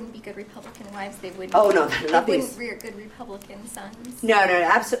 They wouldn't be good Republican wives. They wouldn't. Oh, no. They wouldn't rear good Republican sons. No,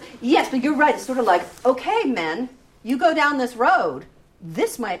 absolutely. Yes, but you're right. It's sort of like, okay, men, you go down this road.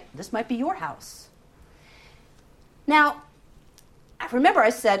 This might be your house. Now, remember I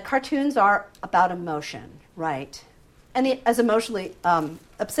said cartoons are about emotion, right? And as emotionally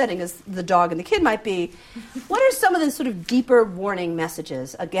upsetting as the dog and the kid might be, what are some of the sort of deeper warning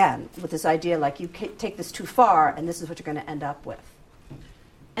messages, again, with this idea like you take this too far and this is what you're going to end up with?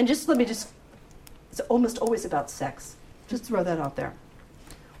 And it's almost always about sex. Just throw that out there.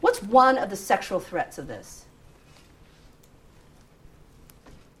 What's one of the sexual threats of this?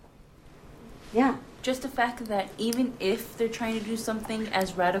 Yeah. Just the fact that even if they're trying to do something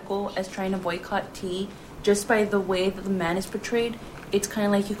as radical as trying to boycott tea, just by the way that the man is portrayed, it's kind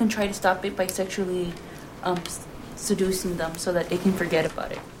of like you can try to stop it by sexually seducing them so that they can forget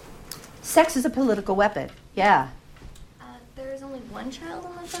about it. Sex is a political weapon. Yeah. There is only one child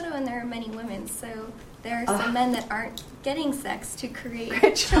on the photo, and there are many women. So there are some men that aren't getting sex to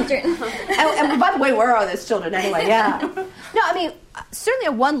create children. and by the way, where are those children anyway? Yeah. No, I mean, certainly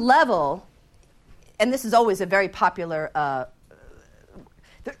at one level, and this is always a very popular,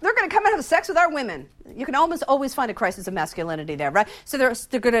 they're going to come and have sex with our women. You can almost always find a crisis of masculinity there, right? So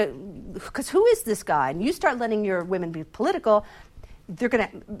they're going to, because who is this guy? And you start letting your women be political, they're going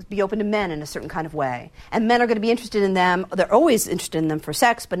to be open to men in a certain kind of way. And men are going to be interested in them. They're always interested in them for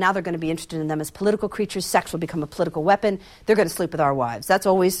sex, but now they're going to be interested in them as political creatures. Sex will become a political weapon. They're going to sleep with our wives. That's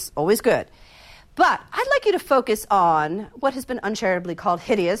always good. But I'd like you to focus on what has been uncharitably called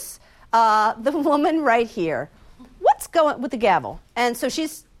hideous, the woman right here. What's going with the gavel? And so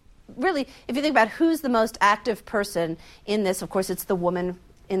she's really, if you think about who's the most active person in this, of course, it's the woman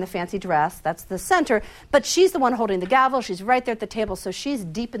in the fancy dress. That's the center. But she's the one holding the gavel. She's right there at the table, so she's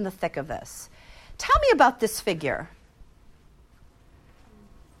deep in the thick of this. Tell me about this figure.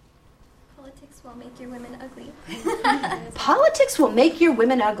 Politics will make your women ugly. Politics will make your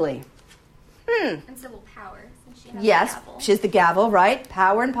women ugly. And so will power. Since she has Yes, the gavel. she's the gavel, right?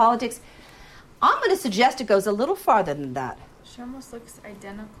 Power and politics. I'm going to suggest it goes a little farther than that. She almost looks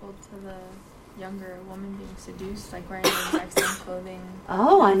identical to the younger woman being seduced, like wearing the exact same clothing.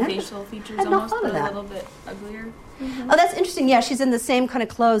 Oh, I know. Facial features I had not almost, thought but of a that. little bit uglier. Oh, that's interesting. Yeah, she's in the same kind of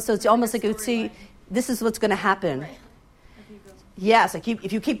clothes, so it's almost like you would see, this is what's going to happen. Right. Yes, like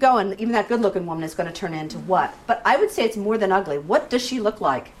if you keep going, even that good-looking woman is going to turn into what? But I would say it's more than ugly. What does she look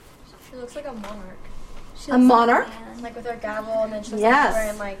like? She looks like a monarch. She A looks monarch? Like a man. Like with her gavel, and then she's Yes.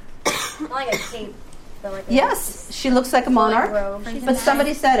 wearing like, not like a cape, but like Yes, she looks like a monarch, robe. but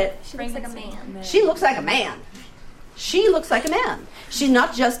somebody said it. She looks like a man. She looks like a man. She looks like a man. She's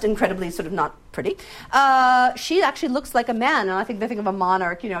not just incredibly sort of not pretty. She actually looks like a man, and I think they think of a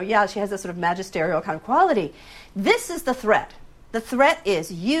monarch, yeah, she has this sort of magisterial kind of quality. This is the threat. The threat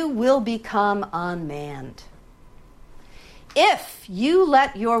is you will become unmanned. If you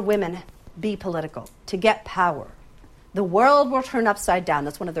let your women be political to get power, the world will turn upside down.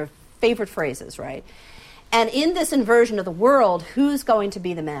 That's one of their favorite phrases, right? And in this inversion of the world, who's going to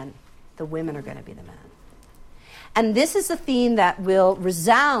be the men? The women are going to be the men. And this is a theme that will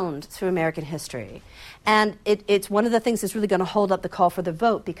resound through American history. And it's one of the things that's really going to hold up the call for the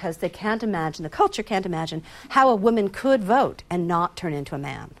vote, because they can't imagine, the culture can't imagine, how a woman could vote and not turn into a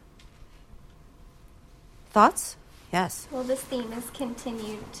man. Thoughts? Yes. Well, this theme is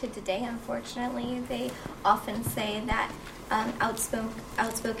continued to today, unfortunately. They often say that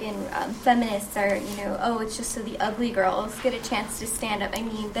outspoken feminists are, it's just so the ugly girls get a chance to stand up. I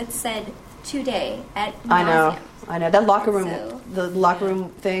mean, that's said today at nauseam. I know. That locker room, the locker room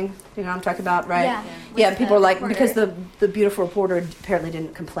thing, you know what I'm talking about, right? Yeah. Yeah, people are like, reporter. because the beautiful reporter apparently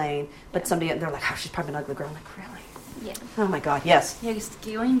didn't complain, but somebody, they're like, oh, she's probably an ugly girl. I'm like, really? Yeah. Oh my God, yes. Yeah,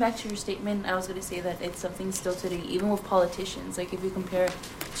 going back to your statement, I was going to say that it's something still today, even with politicians. Like if you compare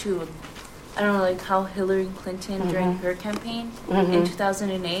to, I don't know, like how Hillary Clinton during her campaign in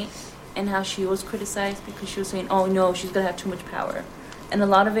 2008, and how she was criticized because she was saying, oh no, she's going to have too much power. And a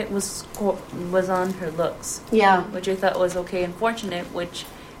lot of it was on her looks. Yeah. Which I thought was okay and fortunate, which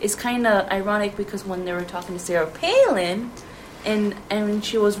is kind of ironic because when they were talking to Sarah Palin, and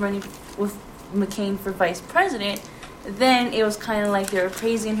she was running with McCain for vice president, then it was kind of like they were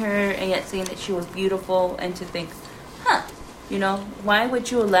praising her and yet saying that she was beautiful, and to think, why would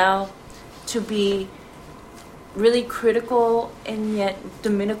you allow to be really critical and yet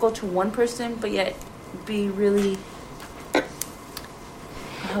dominical to one person, but yet be really...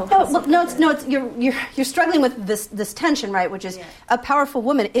 You're struggling with this tension, right? Which is a powerful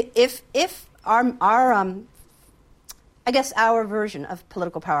woman. If our I guess our version of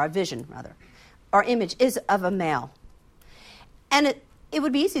political power, our vision rather, our image is of a male, and it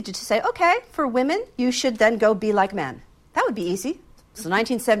would be easy to say, okay, for women, you should then go be like men. That would be easy. So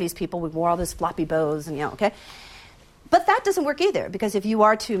 1970s people, we wore all those floppy bows and okay, but that doesn't work either, because if you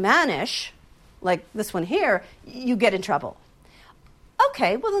are too mannish, like this one here, you get in trouble.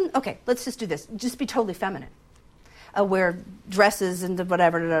 Okay, let's just do this. Just be totally feminine. Wear dresses and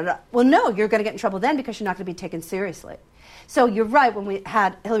whatever. Well, no, you're going to get in trouble then because you're not going to be taken seriously. So you're right, when we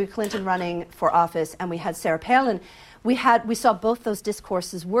had Hillary Clinton running for office and we had Sarah Palin, we saw both those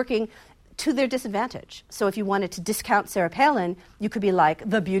discourses working to their disadvantage. So if you wanted to discount Sarah Palin, you could be like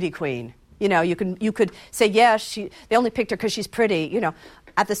the beauty queen. You could say, yeah, they only picked her because she's pretty,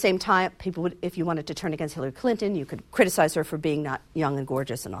 At the same time, people would, if you wanted to turn against Hillary Clinton, you could criticize her for being not young and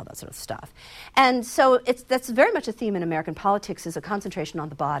gorgeous and all that sort of stuff. And so that's very much a theme in American politics, is a concentration on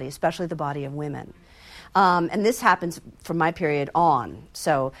the body, especially the body of women. And this happens from my period on.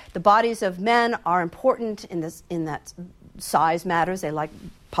 So the bodies of men are important in that size matters. They like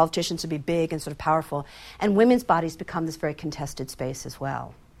politicians to be big and sort of powerful. And women's bodies become this very contested space as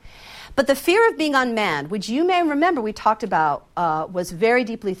well. But the fear of being unmanned, which you may remember we talked about, was very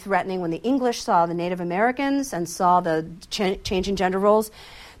deeply threatening when the English saw the Native Americans and saw the changing gender roles.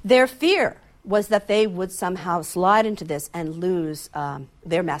 Their fear was that they would somehow slide into this and lose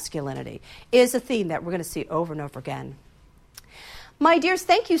their masculinity, is a theme that we're going to see over and over again. My dears,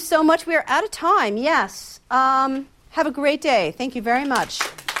 thank you so much. We are out of time, yes. Have a great day. Thank you very much.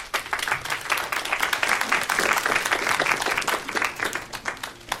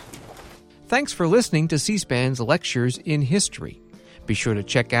 Thanks for listening to C-SPAN's Lectures in History. Be sure to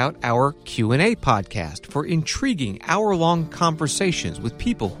check out our Q&A podcast for intriguing hour-long conversations with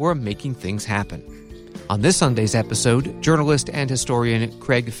people who are making things happen. On this Sunday's episode, journalist and historian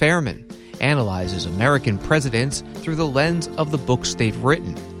Craig Fairman analyzes American presidents through the lens of the books they've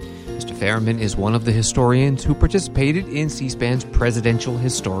written. Mr. Fairman is one of the historians who participated in C-SPAN's Presidential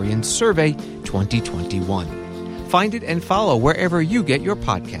Historian Survey 2021. Find it and follow wherever you get your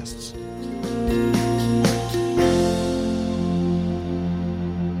podcasts.